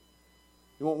more.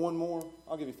 You want one more?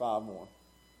 I'll give you 5 more.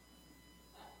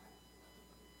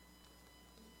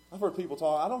 I've heard people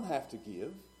talk, I don't have to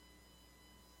give.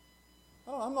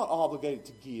 I'm not obligated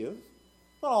to give.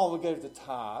 I'm not obligated to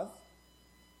tithe.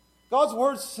 God's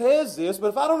Word says this, but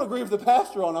if I don't agree with the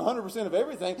pastor on 100% of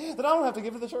everything, then I don't have to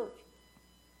give to the church.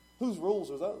 Whose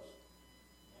rules are those?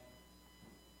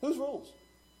 Whose rules?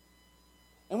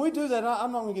 And we do that.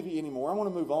 I'm not going to give you any more. I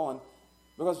want to move on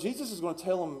because Jesus is going to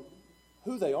tell them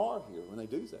who they are here when they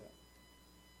do that.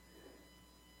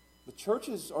 The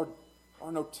churches are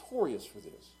notorious for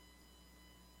this.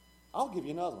 I'll give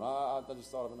you another one. I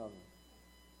just thought of another one.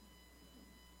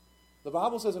 The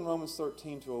Bible says in Romans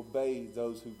 13 to obey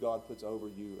those who God puts over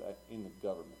you in the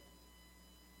government.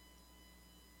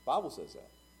 The Bible says that.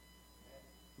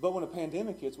 But when a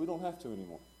pandemic hits, we don't have to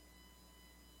anymore.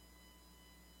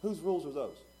 Whose rules are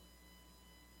those?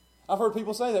 I've heard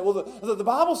people say that. Well, the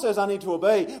Bible says I need to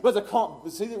obey, but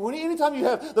anytime you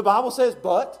have the Bible says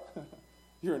but,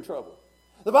 you're in trouble.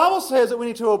 The Bible says that we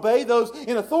need to obey those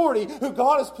in authority who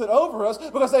God has put over us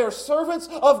because they are servants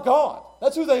of God.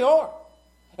 That's who they are.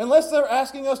 Unless they're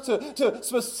asking us to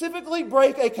specifically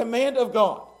break a command of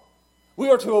God, we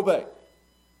are to obey.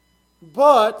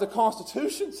 But the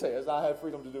Constitution says I have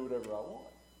freedom to do whatever I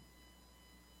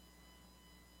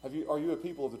want. Are you a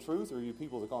people of the truth or are you a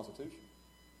people of the Constitution?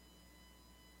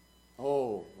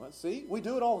 Oh, let's see. We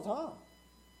do it all the time.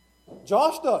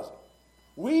 Josh does it.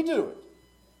 We do it.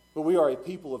 But we are a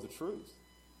people of the truth.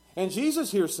 And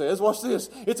Jesus here says, watch this,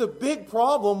 it's a big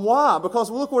problem. Why? Because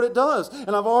look what it does.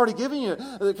 And I've already given you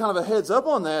kind of a heads up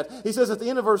on that. He says at the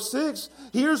end of verse 6,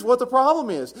 here's what the problem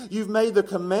is. You've made the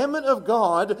commandment of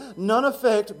God none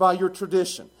effect by your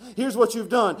tradition. Here's what you've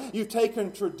done. You've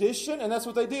taken tradition, and that's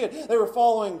what they did. They were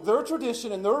following their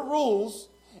tradition and their rules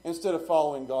instead of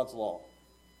following God's law.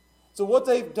 So what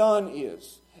they've done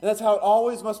is, and that's how it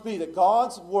always must be, that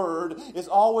God's word is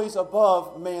always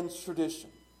above man's tradition.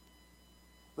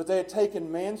 But they had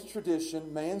taken man's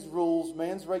tradition, man's rules,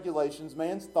 man's regulations,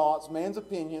 man's thoughts, man's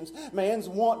opinions, man's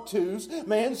want-tos,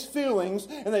 man's feelings,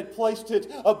 and they'd placed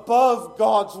it above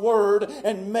God's word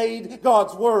and made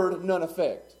God's word none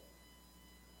effect.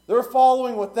 They're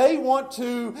following what they want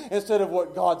to instead of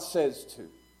what God says to.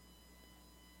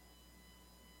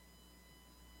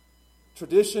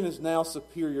 Tradition is now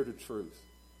superior to truth.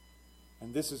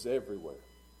 And this is everywhere.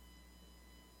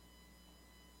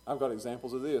 I've got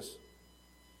examples of this.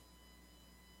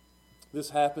 This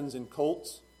happens in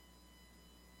cults.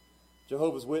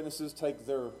 Jehovah's Witnesses take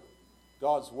their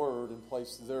God's word and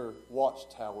place their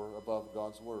watchtower above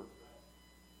God's word.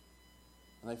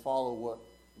 And they follow what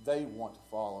they want to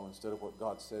follow instead of what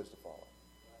God says to follow.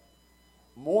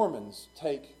 Mormons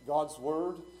take God's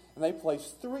word and they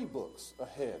place 3 books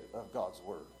ahead of God's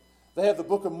word. They have the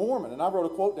Book of Mormon, and I wrote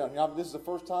a quote down here. This is the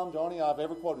first time, Johnny, I've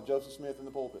ever quoted Joseph Smith in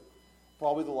the pulpit.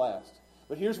 Probably the last.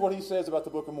 But here's what he says about the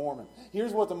Book of Mormon.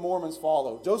 Here's what the Mormons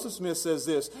follow. Joseph Smith says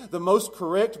this: the most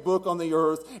correct book on the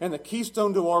earth and the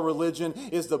keystone to our religion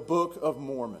is the Book of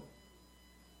Mormon.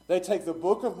 They take the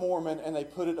Book of Mormon and they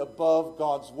put it above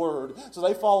God's word. So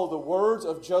they follow the words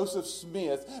of Joseph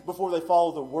Smith before they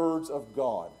follow the words of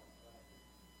God.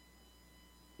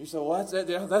 You say, well,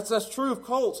 that's true of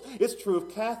cults. It's true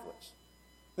of Catholics.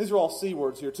 These are all C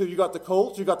words here too. You got the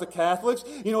cults, you got the Catholics.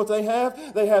 You know what they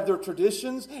have? They have their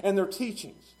traditions and their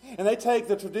teachings. And they take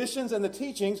the traditions and the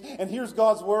teachings, and here's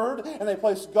God's word, and they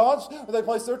place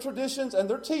their traditions and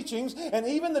their teachings, and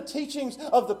even the teachings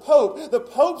of the Pope. The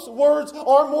Pope's words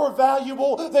are more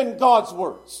valuable than God's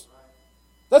words.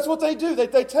 That's what they do. They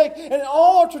take, and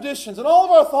all our traditions, and all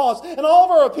of our thoughts, and all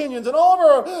of our opinions, and all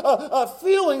of our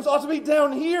feelings ought to be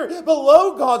down here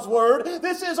below God's word.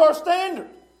 This is our standard.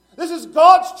 This is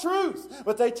God's truth.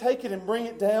 But they take it and bring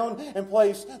it down and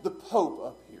place the Pope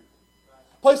up here.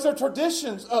 Place their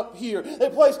traditions up here. They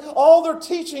place all their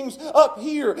teachings up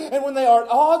here. And when they are at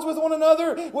odds with one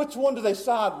another, which one do they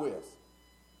side with?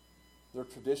 Their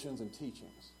traditions and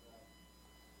teachings.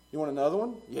 You want another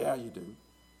one? Yeah, you do.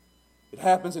 It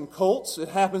happens in cults. It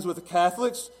happens with the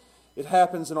Catholics. It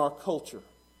happens in our culture.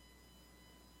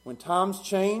 When times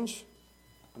change,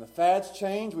 when the fads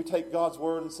change, we take God's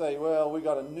word and say, well, we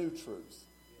got a new truth.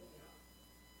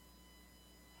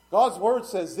 God's word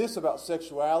says this about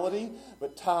sexuality,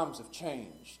 but times have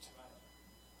changed.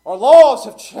 Our laws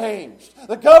have changed.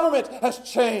 The government has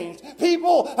changed.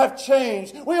 People have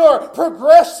changed. We are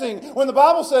progressing. When the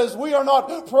Bible says we are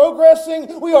not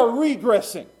progressing, we are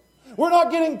regressing. We're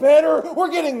not getting better,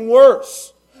 we're getting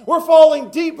worse. We're falling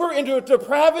deeper into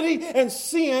depravity and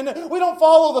sin. We don't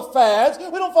follow the fads.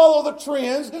 We don't follow the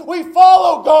trends. We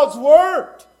follow God's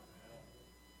word.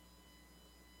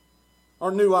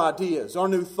 Our new ideas, our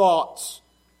new thoughts,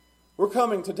 We're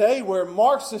coming today where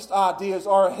Marxist ideas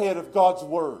are ahead of God's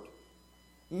Word.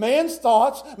 Man's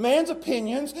thoughts, man's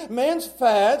opinions, man's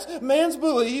fads, man's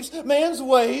beliefs, man's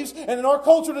ways, and in our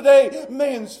culture today,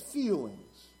 man's feelings.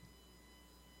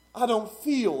 I don't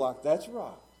feel like that's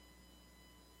right.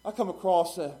 I come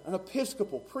across an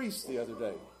Episcopal priest the other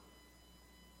day.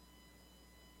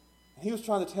 And he was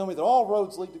trying to tell me that all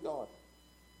roads lead to God.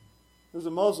 There's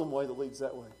a Muslim way that leads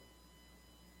that way.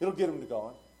 It'll get him to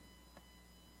God.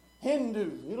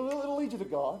 Hinduism, it'll lead you to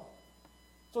God.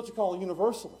 That's what you call a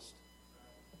universalist.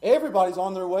 Everybody's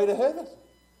on their way to heaven.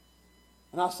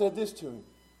 And I said this to him.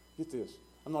 Get this.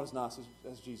 I'm not as nice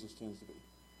as Jesus tends to be.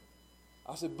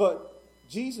 I said, but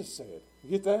Jesus said, you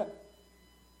get that?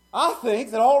 I think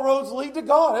that all roads lead to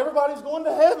God. Everybody's going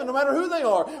to heaven, no matter who they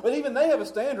are. But even they have a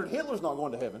standard. Hitler's not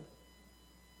going to heaven.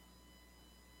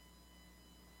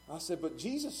 I said, but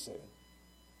Jesus said,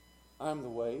 I am the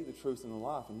way, the truth, and the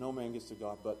life, and no man gets to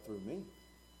God but through me.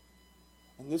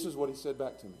 And this is what he said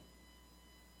back to me.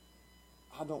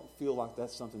 I don't feel like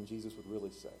that's something Jesus would really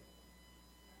say.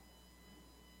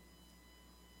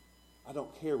 I don't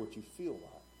care what you feel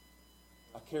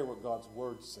like. I care what God's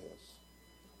Word says.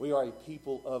 We are a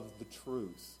people of the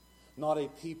truth, not a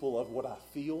people of what I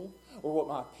feel or what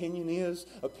my opinion is.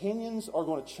 Opinions are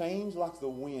going to change like the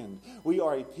wind. We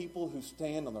are a people who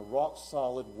stand on the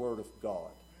rock-solid Word of God.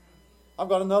 I've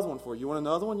got another one for you. You want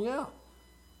another one? Yeah.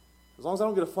 As long as I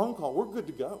don't get a phone call, we're good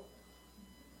to go.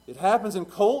 It happens in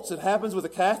cults. It happens with the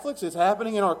Catholics. It's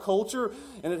happening in our culture.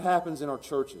 And it happens in our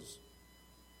churches.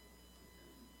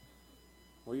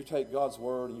 Where you take God's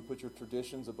Word and you put your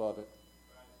traditions above it.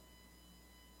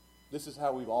 This is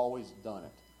how we've always done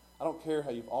it. I don't care how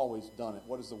you've always done it.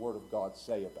 What does the Word of God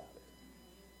say about it?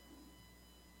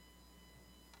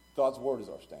 God's Word is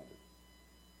our standard.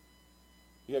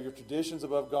 You have your traditions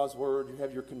above God's Word. You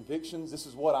have your convictions. This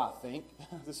is what I think.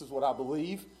 This is what I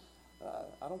believe.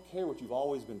 I don't care what you've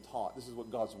always been taught. This is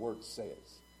what God's Word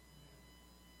says.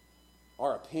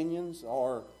 Our opinions,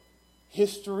 our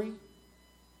history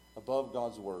above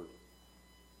God's Word.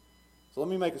 So let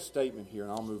me make a statement here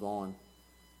and I'll move on.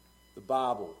 The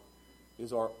Bible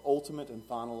is our ultimate and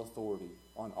final authority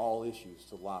on all issues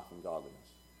to life and godliness.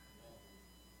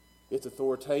 It's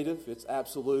authoritative. It's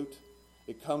absolute.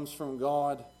 It comes from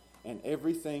God, and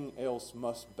everything else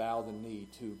must bow the knee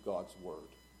to God's Word.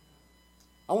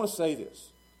 I want to say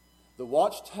this. The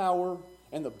Watchtower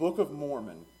and the Book of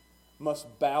Mormon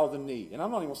must bow the knee. And I'm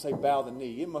not even going to say bow the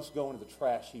knee. It must go into the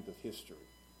trash heap of history.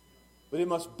 But it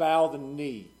must bow the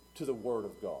knee to the Word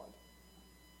of God.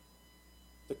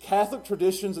 The Catholic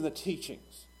traditions and the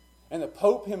teachings and the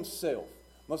Pope himself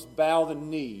must bow the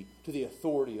knee to the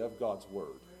authority of God's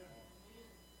Word.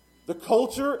 The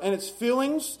culture and its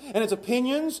feelings and its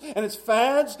opinions and its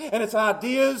fads and its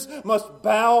ideas must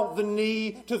bow the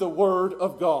knee to the Word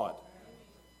of God.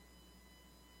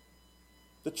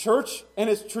 The church and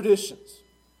its traditions,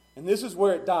 and this is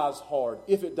where it dies hard,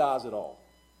 if it dies at all.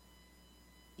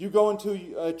 You go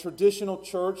into a traditional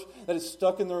church that is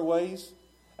stuck in their ways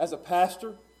as a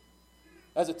pastor,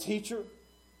 as a teacher,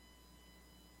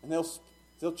 and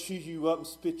they'll chew you up and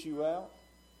spit you out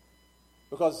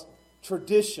because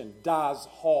tradition dies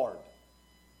hard.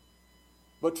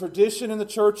 But tradition in the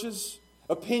churches,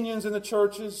 opinions in the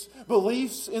churches,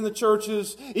 beliefs in the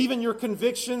churches, even your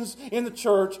convictions in the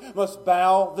church must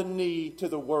bow the knee to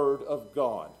the Word of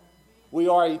God. We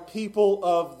are a people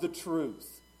of the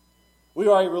truth. We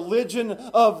are a religion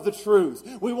of the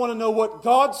truth. We want to know what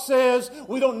God says.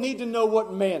 We don't need to know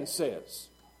what man says.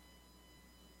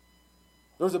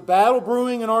 There's a battle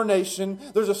brewing in our nation.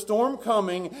 There's a storm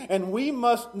coming. And we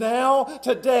must now,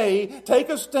 today, take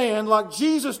a stand like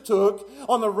Jesus took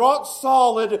on the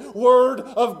rock-solid Word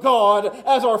of God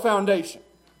as our foundation.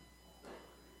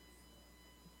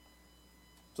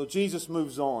 So Jesus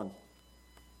moves on.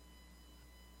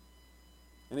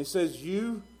 And he says,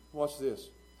 watch this.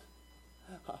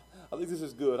 I think this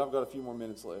is good. I've got a few more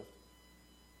minutes left.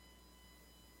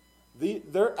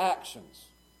 Their actions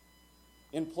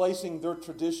in placing their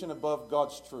tradition above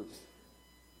God's truth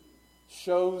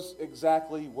shows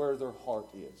exactly where their heart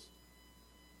is.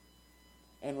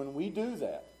 And when we do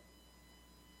that,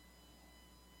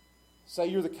 say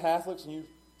you're the Catholics and you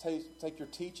take your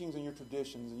teachings and your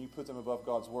traditions and you put them above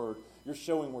God's Word, you're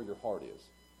showing where your heart is.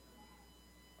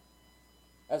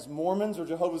 As Mormons or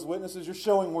Jehovah's Witnesses, you're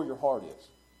showing where your heart is.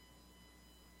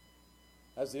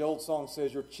 As the old song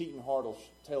says, your cheating heart will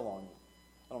tell on you.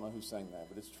 I don't know who sang that,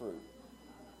 but it's true.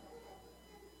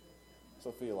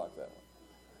 Sophia liked that one.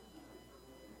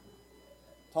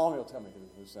 Tommy will tell me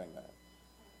who sang that.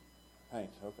 Hank.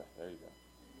 Okay, there you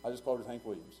go. I just called her Hank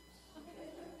Williams.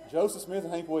 Joseph Smith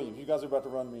and Hank Williams, you guys are about to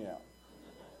run me out.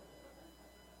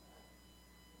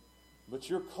 But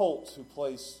your cults who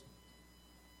place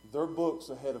their books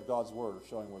ahead of God's Word are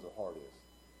showing where their heart is.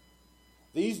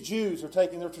 These Jews are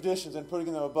taking their traditions and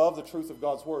putting them above the truth of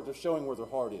God's Word. They're showing where their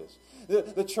heart is.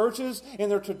 The churches, in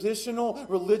their traditional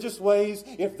religious ways,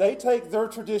 if they take their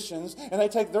traditions and they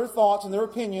take their thoughts and their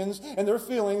opinions and their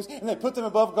feelings and they put them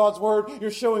above God's Word,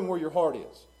 you're showing where your heart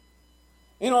is.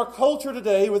 In our culture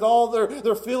today, with all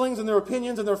their feelings and their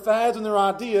opinions and their fads and their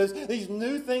ideas, these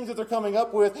new things that they're coming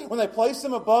up with, when they place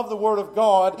them above the Word of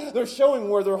God, they're showing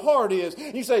where their heart is.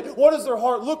 And you say, what does their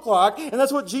heart look like? And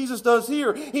that's what Jesus does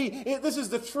here. This is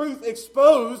the truth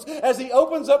exposed as He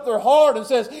opens up their heart and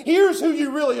says, here's who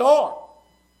you really are.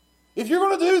 If you're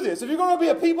going to do this, if you're going to be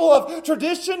a people of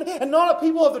tradition and not a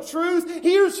people of the truth,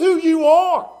 here's who you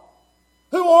are.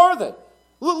 Who are they?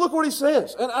 Look what He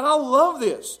says. And I love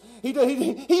this.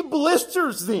 He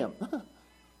blisters them.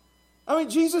 I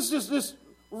mean, Jesus just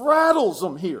rattles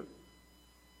them here.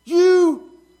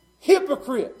 You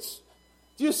hypocrites.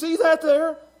 Do you see that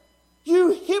there?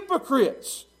 You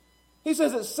hypocrites. He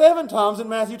says it 7 times in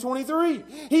Matthew 23.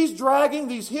 He's dragging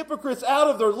these hypocrites out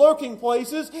of their lurking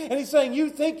places, and He's saying,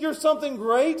 you think you're something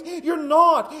great? You're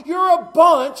not. You're a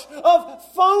bunch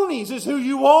of phonies is who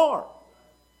you are.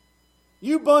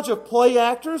 You bunch of play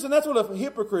actors, and that's what a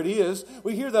hypocrite is.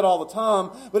 We hear that all the time,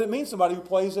 but it means somebody who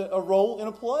plays a role in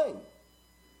a play.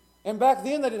 And back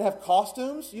then, they didn't have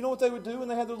costumes. You know what they would do when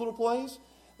they had their little plays?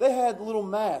 They had little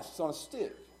masks on a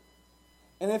stick.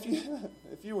 And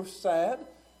if you were sad,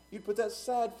 you'd put that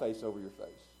sad face over your face.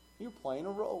 You were playing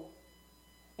a role.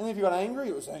 And if you got angry,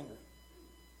 it was angry.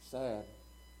 Sad.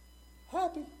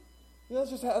 Happy. You know,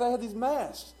 that's just how they had these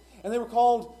masks. And they were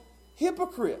called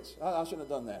hypocrites. I shouldn't have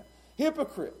done that.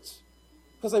 Hypocrites.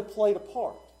 Because they played a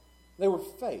part. They were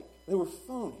fake. They were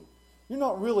phony. You're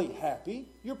not really happy.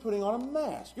 You're putting on a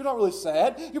mask. You're not really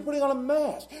sad. You're putting on a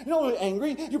mask. You're not really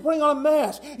angry. You're putting on a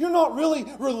mask. You're not really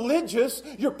religious.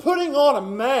 You're putting on a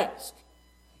mask.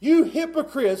 You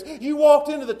hypocrites, you walked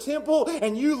into the temple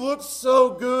and you looked so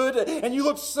good and you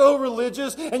looked so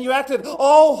religious and you acted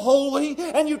all holy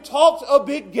and you talked a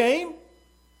big game.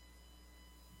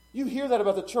 You hear that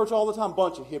about the church all the time,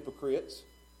 bunch of hypocrites.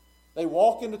 They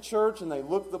walk into church and they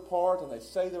look the part and they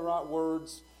say the right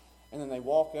words, and then they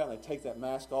walk out and they take that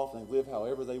mask off and they live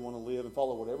however they want to live and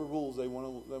follow whatever rules they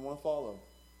want to follow.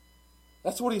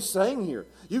 That's what He's saying here.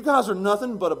 You guys are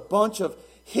nothing but a bunch of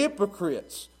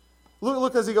hypocrites.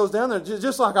 Look as he goes down there,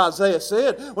 just like Isaiah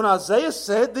said. When Isaiah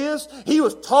said this, he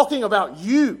was talking about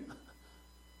you.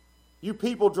 You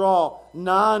people draw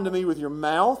nigh unto me with your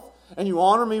mouth, and you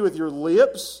honor me with your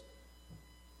lips.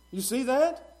 You see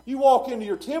that? You walk into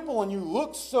your temple and you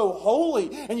look so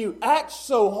holy, and you act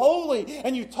so holy,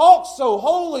 and you talk so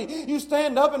holy. You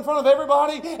stand up in front of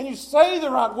everybody and you say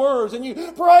the right words and you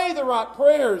pray the right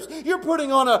prayers. You're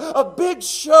putting on a big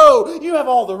show. You have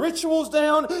all the rituals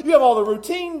down. You have all the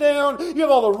routine down. You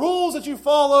have all the rules that you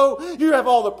follow. You have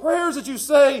all the prayers that you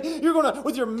say. You're going to,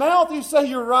 with your mouth you say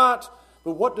you're right,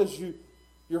 but what does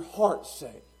your heart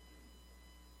say?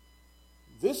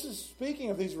 This is speaking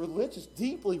of these religious,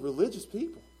 deeply religious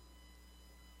people.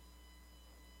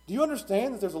 Do you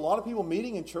understand that there's a lot of people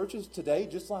meeting in churches today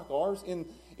just like ours in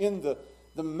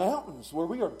the mountains where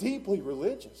we are deeply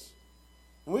religious?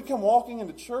 And we come walking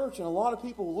into church and a lot of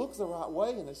people look the right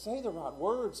way and they say the right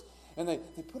words and they're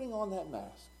putting on that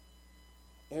mask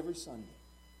every Sunday.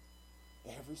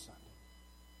 Every Sunday.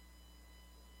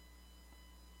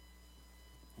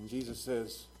 And Jesus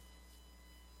says,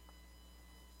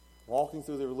 walking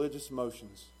through the religious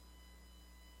motions,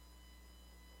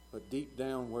 but deep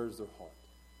down, where's their heart?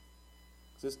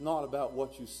 It's not about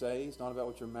what you say. It's not about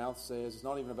what your mouth says. It's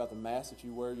not even about the mask that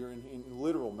you wear. You're in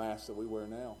literal masks that we wear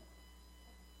now.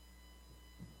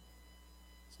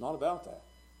 It's not about that.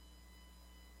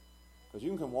 Because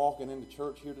you can come walking into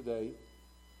church here today,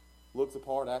 look the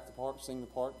part, act the part, sing the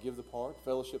part, give the part,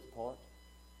 fellowship the part,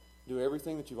 do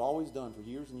everything that you've always done for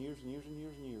years and years and years and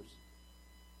years and years.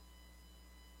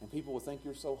 And people will think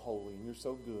you're so holy and you're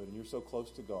so good and you're so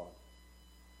close to God.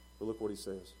 But look what he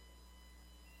says.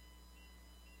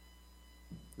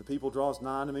 The people draw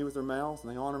nigh unto me with their mouth,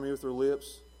 and they honor me with their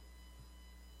lips,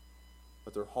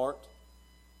 but their heart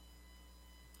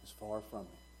is far from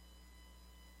me.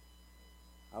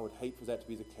 I would hate for that to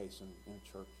be the case in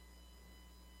a church.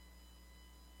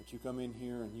 That you come in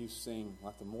here and you sing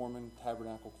like the Mormon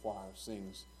Tabernacle Choir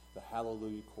sings the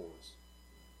Hallelujah Chorus.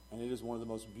 And it is one of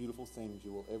the most beautiful things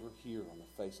you will ever hear on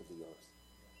the face of the earth.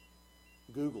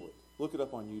 Google it. Look it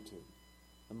up on YouTube.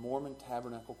 The Mormon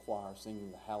Tabernacle Choir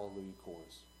singing the Hallelujah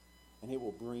Chorus. And it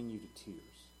will bring you to tears.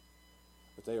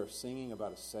 but they are singing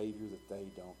about a Savior that they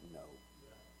don't know.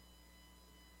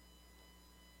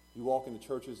 You walk into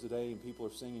churches today and people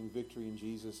are singing victory in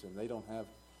Jesus, and they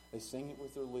sing it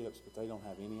with their lips, but they don't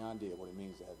have any idea what it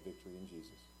means to have victory in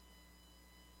Jesus.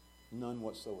 None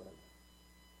whatsoever.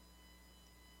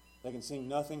 They can sing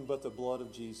nothing but the blood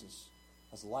of Jesus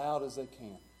as loud as they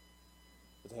can,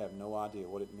 but they have no idea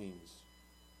what it means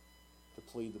to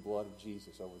plead the blood of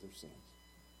Jesus over their sins.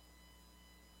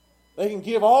 They can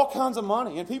give all kinds of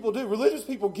money, and people do. Religious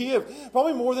people give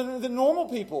probably more than normal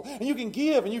people. And you can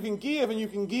give, and you can give, and you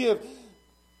can give.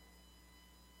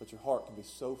 But your heart can be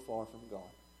so far from God.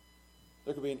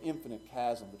 There could be an infinite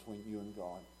chasm between you and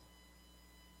God.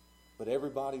 But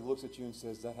everybody looks at you and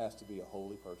says, that has to be a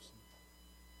holy person.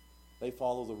 They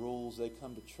follow the rules. They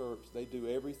come to church. They do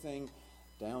everything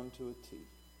down to a T.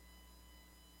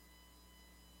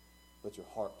 But your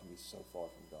heart can be so far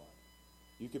from God.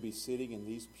 You could be sitting in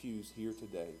these pews here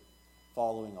today,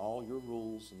 following all your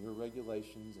rules and your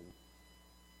regulations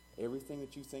and everything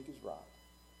that you think is right.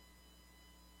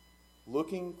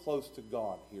 Looking close to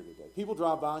God here today. People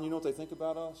drive by and you know what they think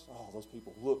about us? Oh, those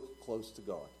people look close to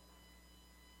God.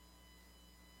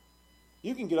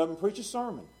 You can get up and preach a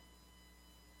sermon.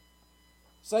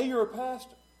 Say you're a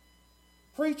pastor,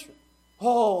 preacher.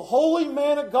 Oh, holy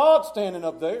man of God standing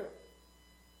up there.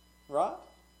 Right?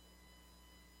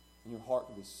 And your heart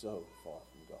can be so far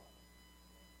from God.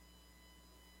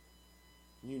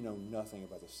 You know nothing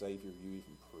about the Savior you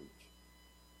even preach.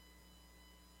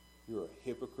 You're a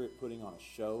hypocrite putting on a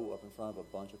show up in front of a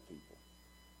bunch of people.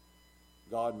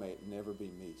 God, may it never be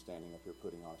me standing up here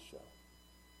putting on a show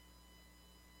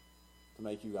to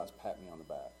make you guys pat me on the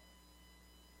back.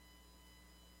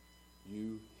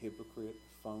 You hypocrite,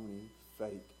 phony,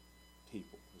 fake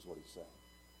people is what he's saying.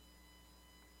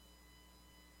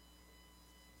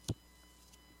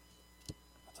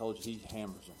 I told you he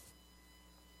hammers them.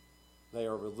 They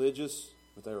are religious,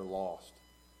 but they are lost.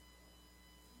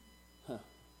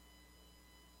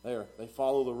 They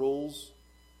follow the rules,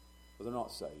 but they're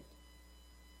not saved.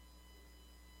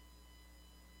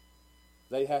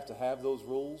 They have to have those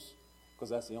rules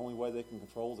because that's the only way they can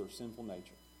control their sinful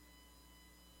nature.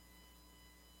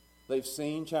 They've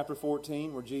seen chapter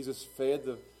 14 where Jesus fed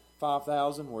the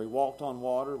 5,000, where he walked on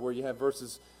water, where you have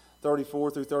verses 34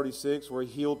 through 36, where he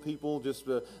healed people, just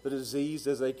the diseased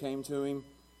as they came to him.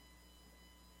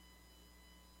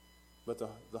 But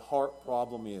the heart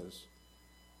problem is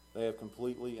they have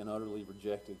completely and utterly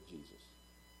rejected Jesus.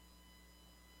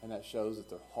 And that shows that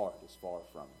their heart is far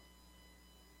from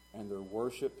him. And their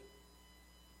worship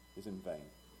is in vain.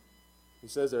 He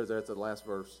says there at the last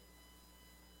verse,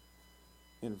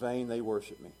 in vain they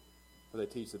worship me, for they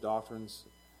teach the doctrines,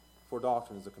 for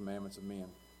doctrines the commandments of men.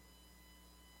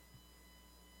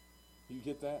 You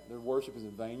get that? Their worship is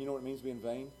in vain. You know what it means to be in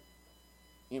vain?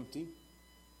 Empty.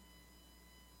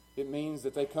 It means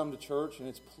that they come to church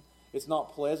and it's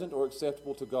not pleasant or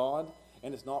acceptable to God,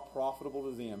 and it's not profitable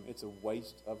to them. It's a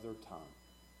waste of their time.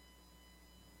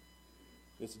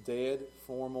 It's dead,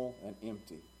 formal, and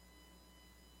empty.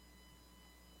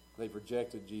 They've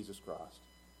rejected Jesus Christ.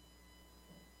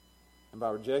 And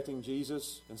by rejecting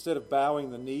Jesus, instead of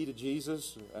bowing the knee to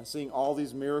Jesus and seeing all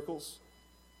these miracles,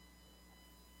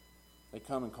 they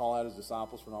come and call out his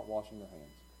disciples for not washing their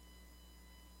hands.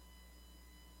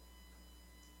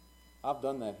 I've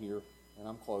done that here, and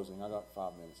I'm closing. I got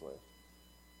 5 minutes left.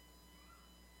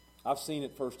 I've seen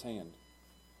it firsthand,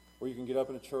 where you can get up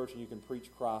in a church and you can preach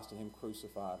Christ and him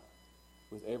crucified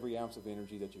with every ounce of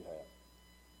energy that you have.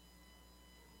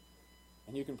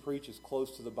 And you can preach as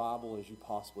close to the Bible as you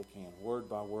possibly can, word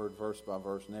by word, verse by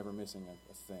verse, never missing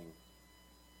a thing.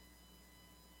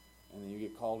 And then you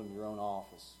get called into your own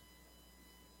office,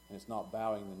 and it's not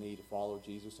bowing the knee to follow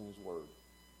Jesus and his word,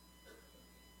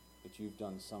 that you've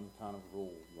done some kind of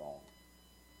rule wrong.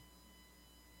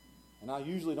 And I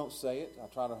usually don't say it. I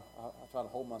try to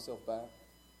hold myself back.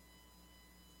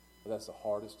 But that's the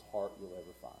hardest heart you'll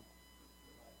ever find.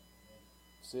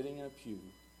 Sitting in a pew,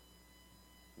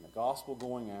 and the gospel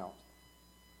going out,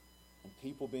 and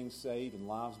people being saved and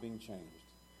lives being changed.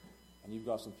 And you've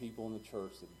got some people in the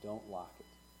church that don't like it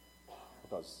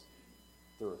because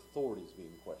their authority is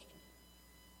being questioned.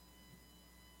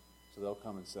 So they'll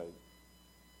come and say,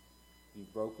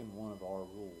 you've broken one of our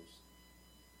rules.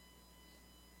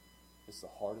 It's the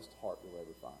hardest heart you'll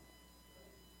ever find.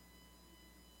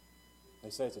 They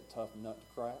say it's a tough nut to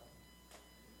crack.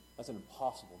 That's an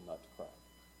impossible nut to crack.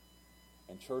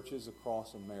 And churches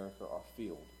across America are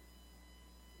filled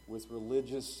with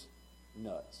religious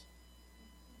nuts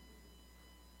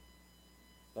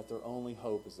that their only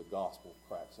hope is the gospel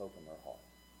cracks open their heart.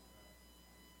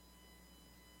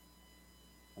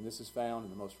 And this is found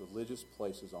in the most religious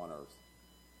places on earth.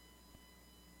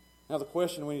 Now the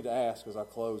question we need to ask as I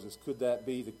close is, could that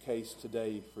be the case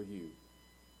today for you?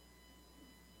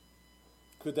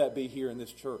 Could that be here in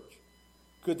this church?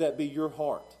 Could that be your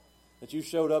heart? That you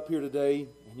showed up here today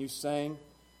and you sang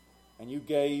and you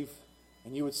gave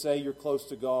and you would say you're close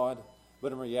to God,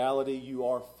 but in reality you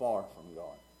are far from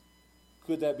God.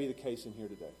 Could that be the case in here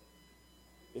today?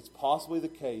 It's possibly the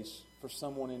case for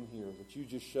someone in here that you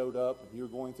just showed up and you're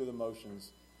going through the motions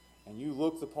and you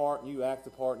look the part and you act the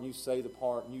part and you say the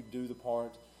part and you do the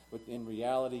part, but in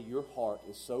reality your heart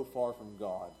is so far from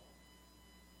God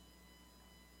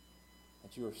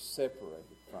that you are separated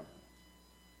from Him.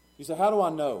 You say, how do I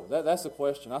know? That's the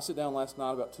question. I sit down last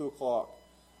night about 2 o'clock.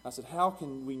 I said, how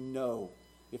can we know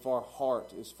if our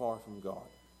heart is far from God?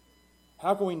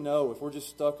 How can we know if we're just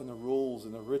stuck in the rules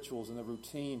and the rituals and the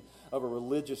routine of a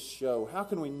religious show? How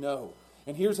can we know?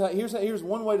 And here's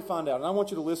one way to find out. And I want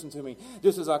you to listen to me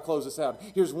just as I close this out.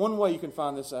 Here's one way you can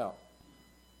find this out.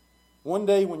 One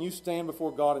day when you stand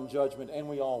before God in judgment, and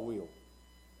we all will.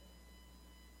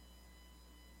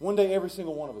 One day every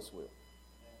single one of us will.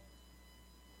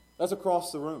 That's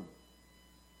across the room.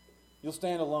 You'll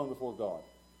stand alone before God.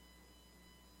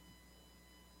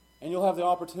 And you'll have the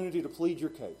opportunity to plead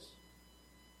your case.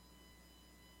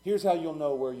 Here's how you'll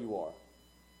know where you are.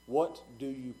 What do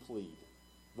you plead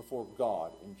before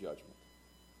God in judgment?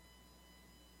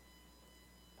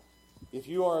 If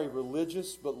you are a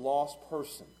religious but lost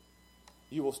person,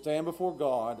 you will stand before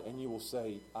God and you will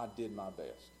say, I did my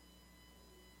best.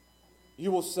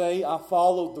 You will say, I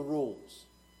followed the rules.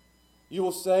 You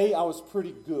will say, I was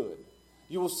pretty good.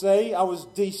 You will say, I was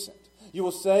decent. You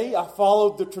will say, I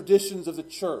followed the traditions of the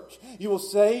church. You will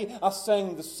say, I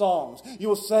sang the songs. You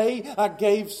will say, I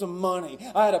gave some money.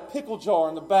 I had a pickle jar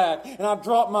in the back, and I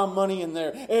dropped my money in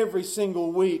there every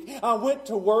single week. I went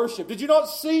to worship. Did you not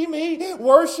see me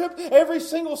worship every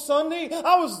single Sunday?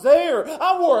 I was there.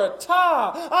 I wore a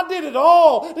tie. I did it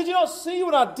all. Did you not see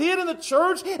what I did in the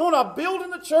church, and what I built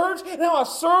in the church, and how I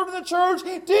served in the church?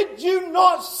 Did you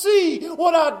not see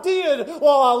what I did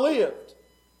while I lived?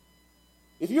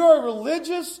 If you're a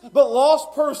religious but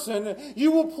lost person, you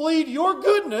will plead your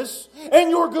goodness and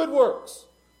your good works.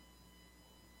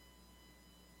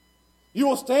 You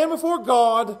will stand before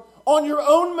God on your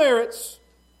own merits,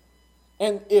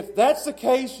 and if that's the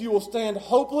case, you will stand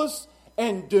hopeless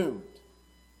and doomed.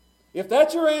 If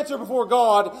that's your answer before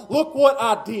God, look what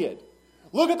I did.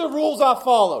 Look at the rules I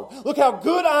followed. Look how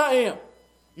good I am.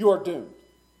 You are doomed.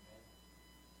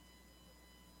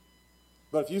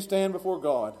 But if you stand before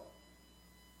God,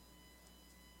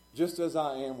 just as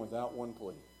I am without one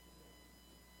plea,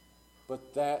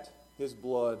 but that His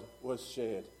blood was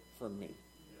shed for me,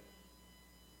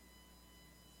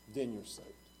 then you're saved.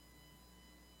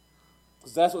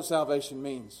 Because that's what salvation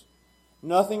means.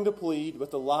 Nothing to plead but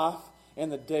the life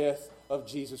and the death of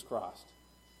Jesus Christ.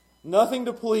 Nothing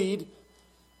to plead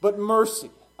but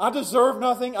mercy. I deserve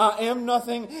nothing. I am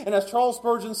nothing. And as Charles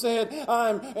Spurgeon said, I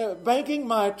am banking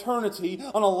my eternity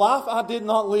on a life I did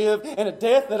not live and a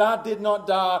death that I did not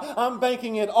die. I'm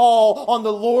banking it all on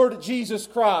the Lord Jesus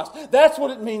Christ. That's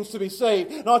what it means to be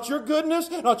saved. Not your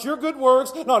goodness, not your good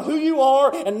works, not who you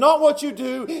are, and not what you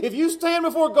do. If you stand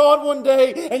before God one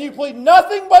day and you plead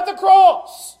nothing but the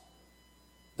cross,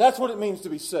 that's what it means to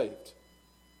be saved.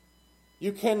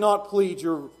 You cannot plead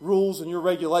your rules and your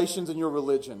regulations and your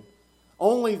religion.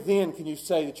 Only then can you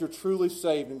say that you're truly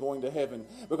saved and going to heaven,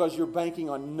 because you're banking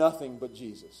on nothing but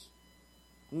Jesus.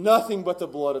 Nothing but the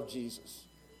blood of Jesus.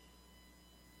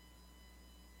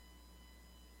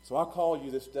 So I call you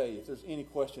this day, if there's any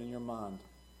question in your mind,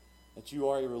 that you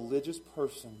are a religious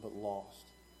person but lost,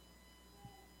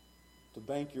 to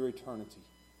bank your eternity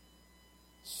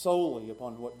solely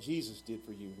upon what Jesus did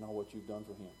for you, not what you've done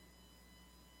for Him.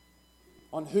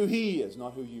 On who He is,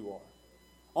 not who you are.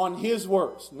 On His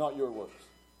works, not your works.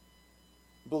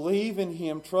 Believe in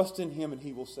Him, trust in Him, and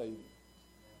He will save you.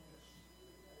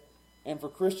 And for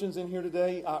Christians in here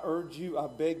today, I urge you, I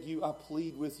beg you, I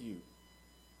plead with you.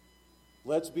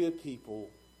 Let's be a people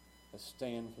that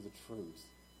stand for the truth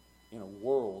in a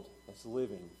world that's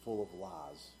living full of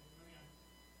lies.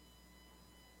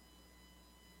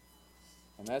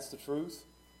 And that's the truth,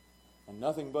 and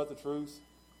nothing but the truth.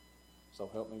 So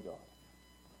help me God.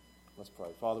 Let's pray.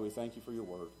 Father, we thank you for your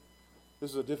word.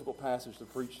 This is a difficult passage to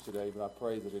preach today, but I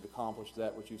pray that it accomplished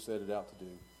that which you set it out to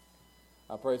do.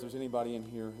 I pray if there's anybody in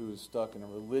here who is stuck in a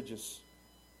religious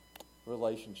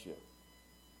relationship,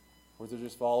 where they're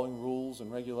just following rules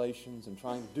and regulations and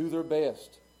trying to do their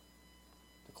best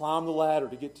to climb the ladder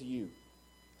to get to you,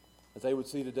 that they would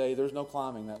see today there's no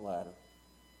climbing that ladder.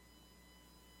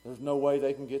 There's no way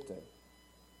they can get there.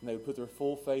 and they would put their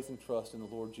full faith and trust in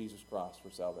the Lord Jesus Christ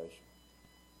for salvation.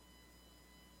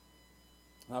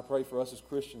 And I pray for us as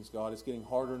Christians, God, it's getting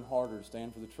harder and harder to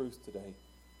stand for the truth today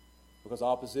because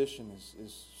opposition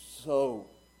is so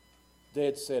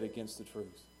dead set against the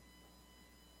truth.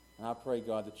 And I pray,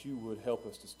 God, that you would help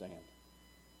us to stand.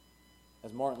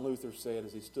 As Martin Luther said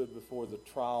as he stood before the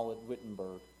trial at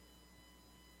Wittenberg,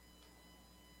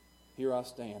 "Here I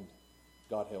stand.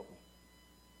 God help me."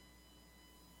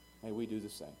 May we do the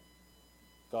same.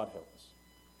 God help us.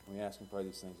 And we ask and pray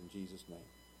these things in Jesus' name.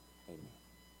 Amen.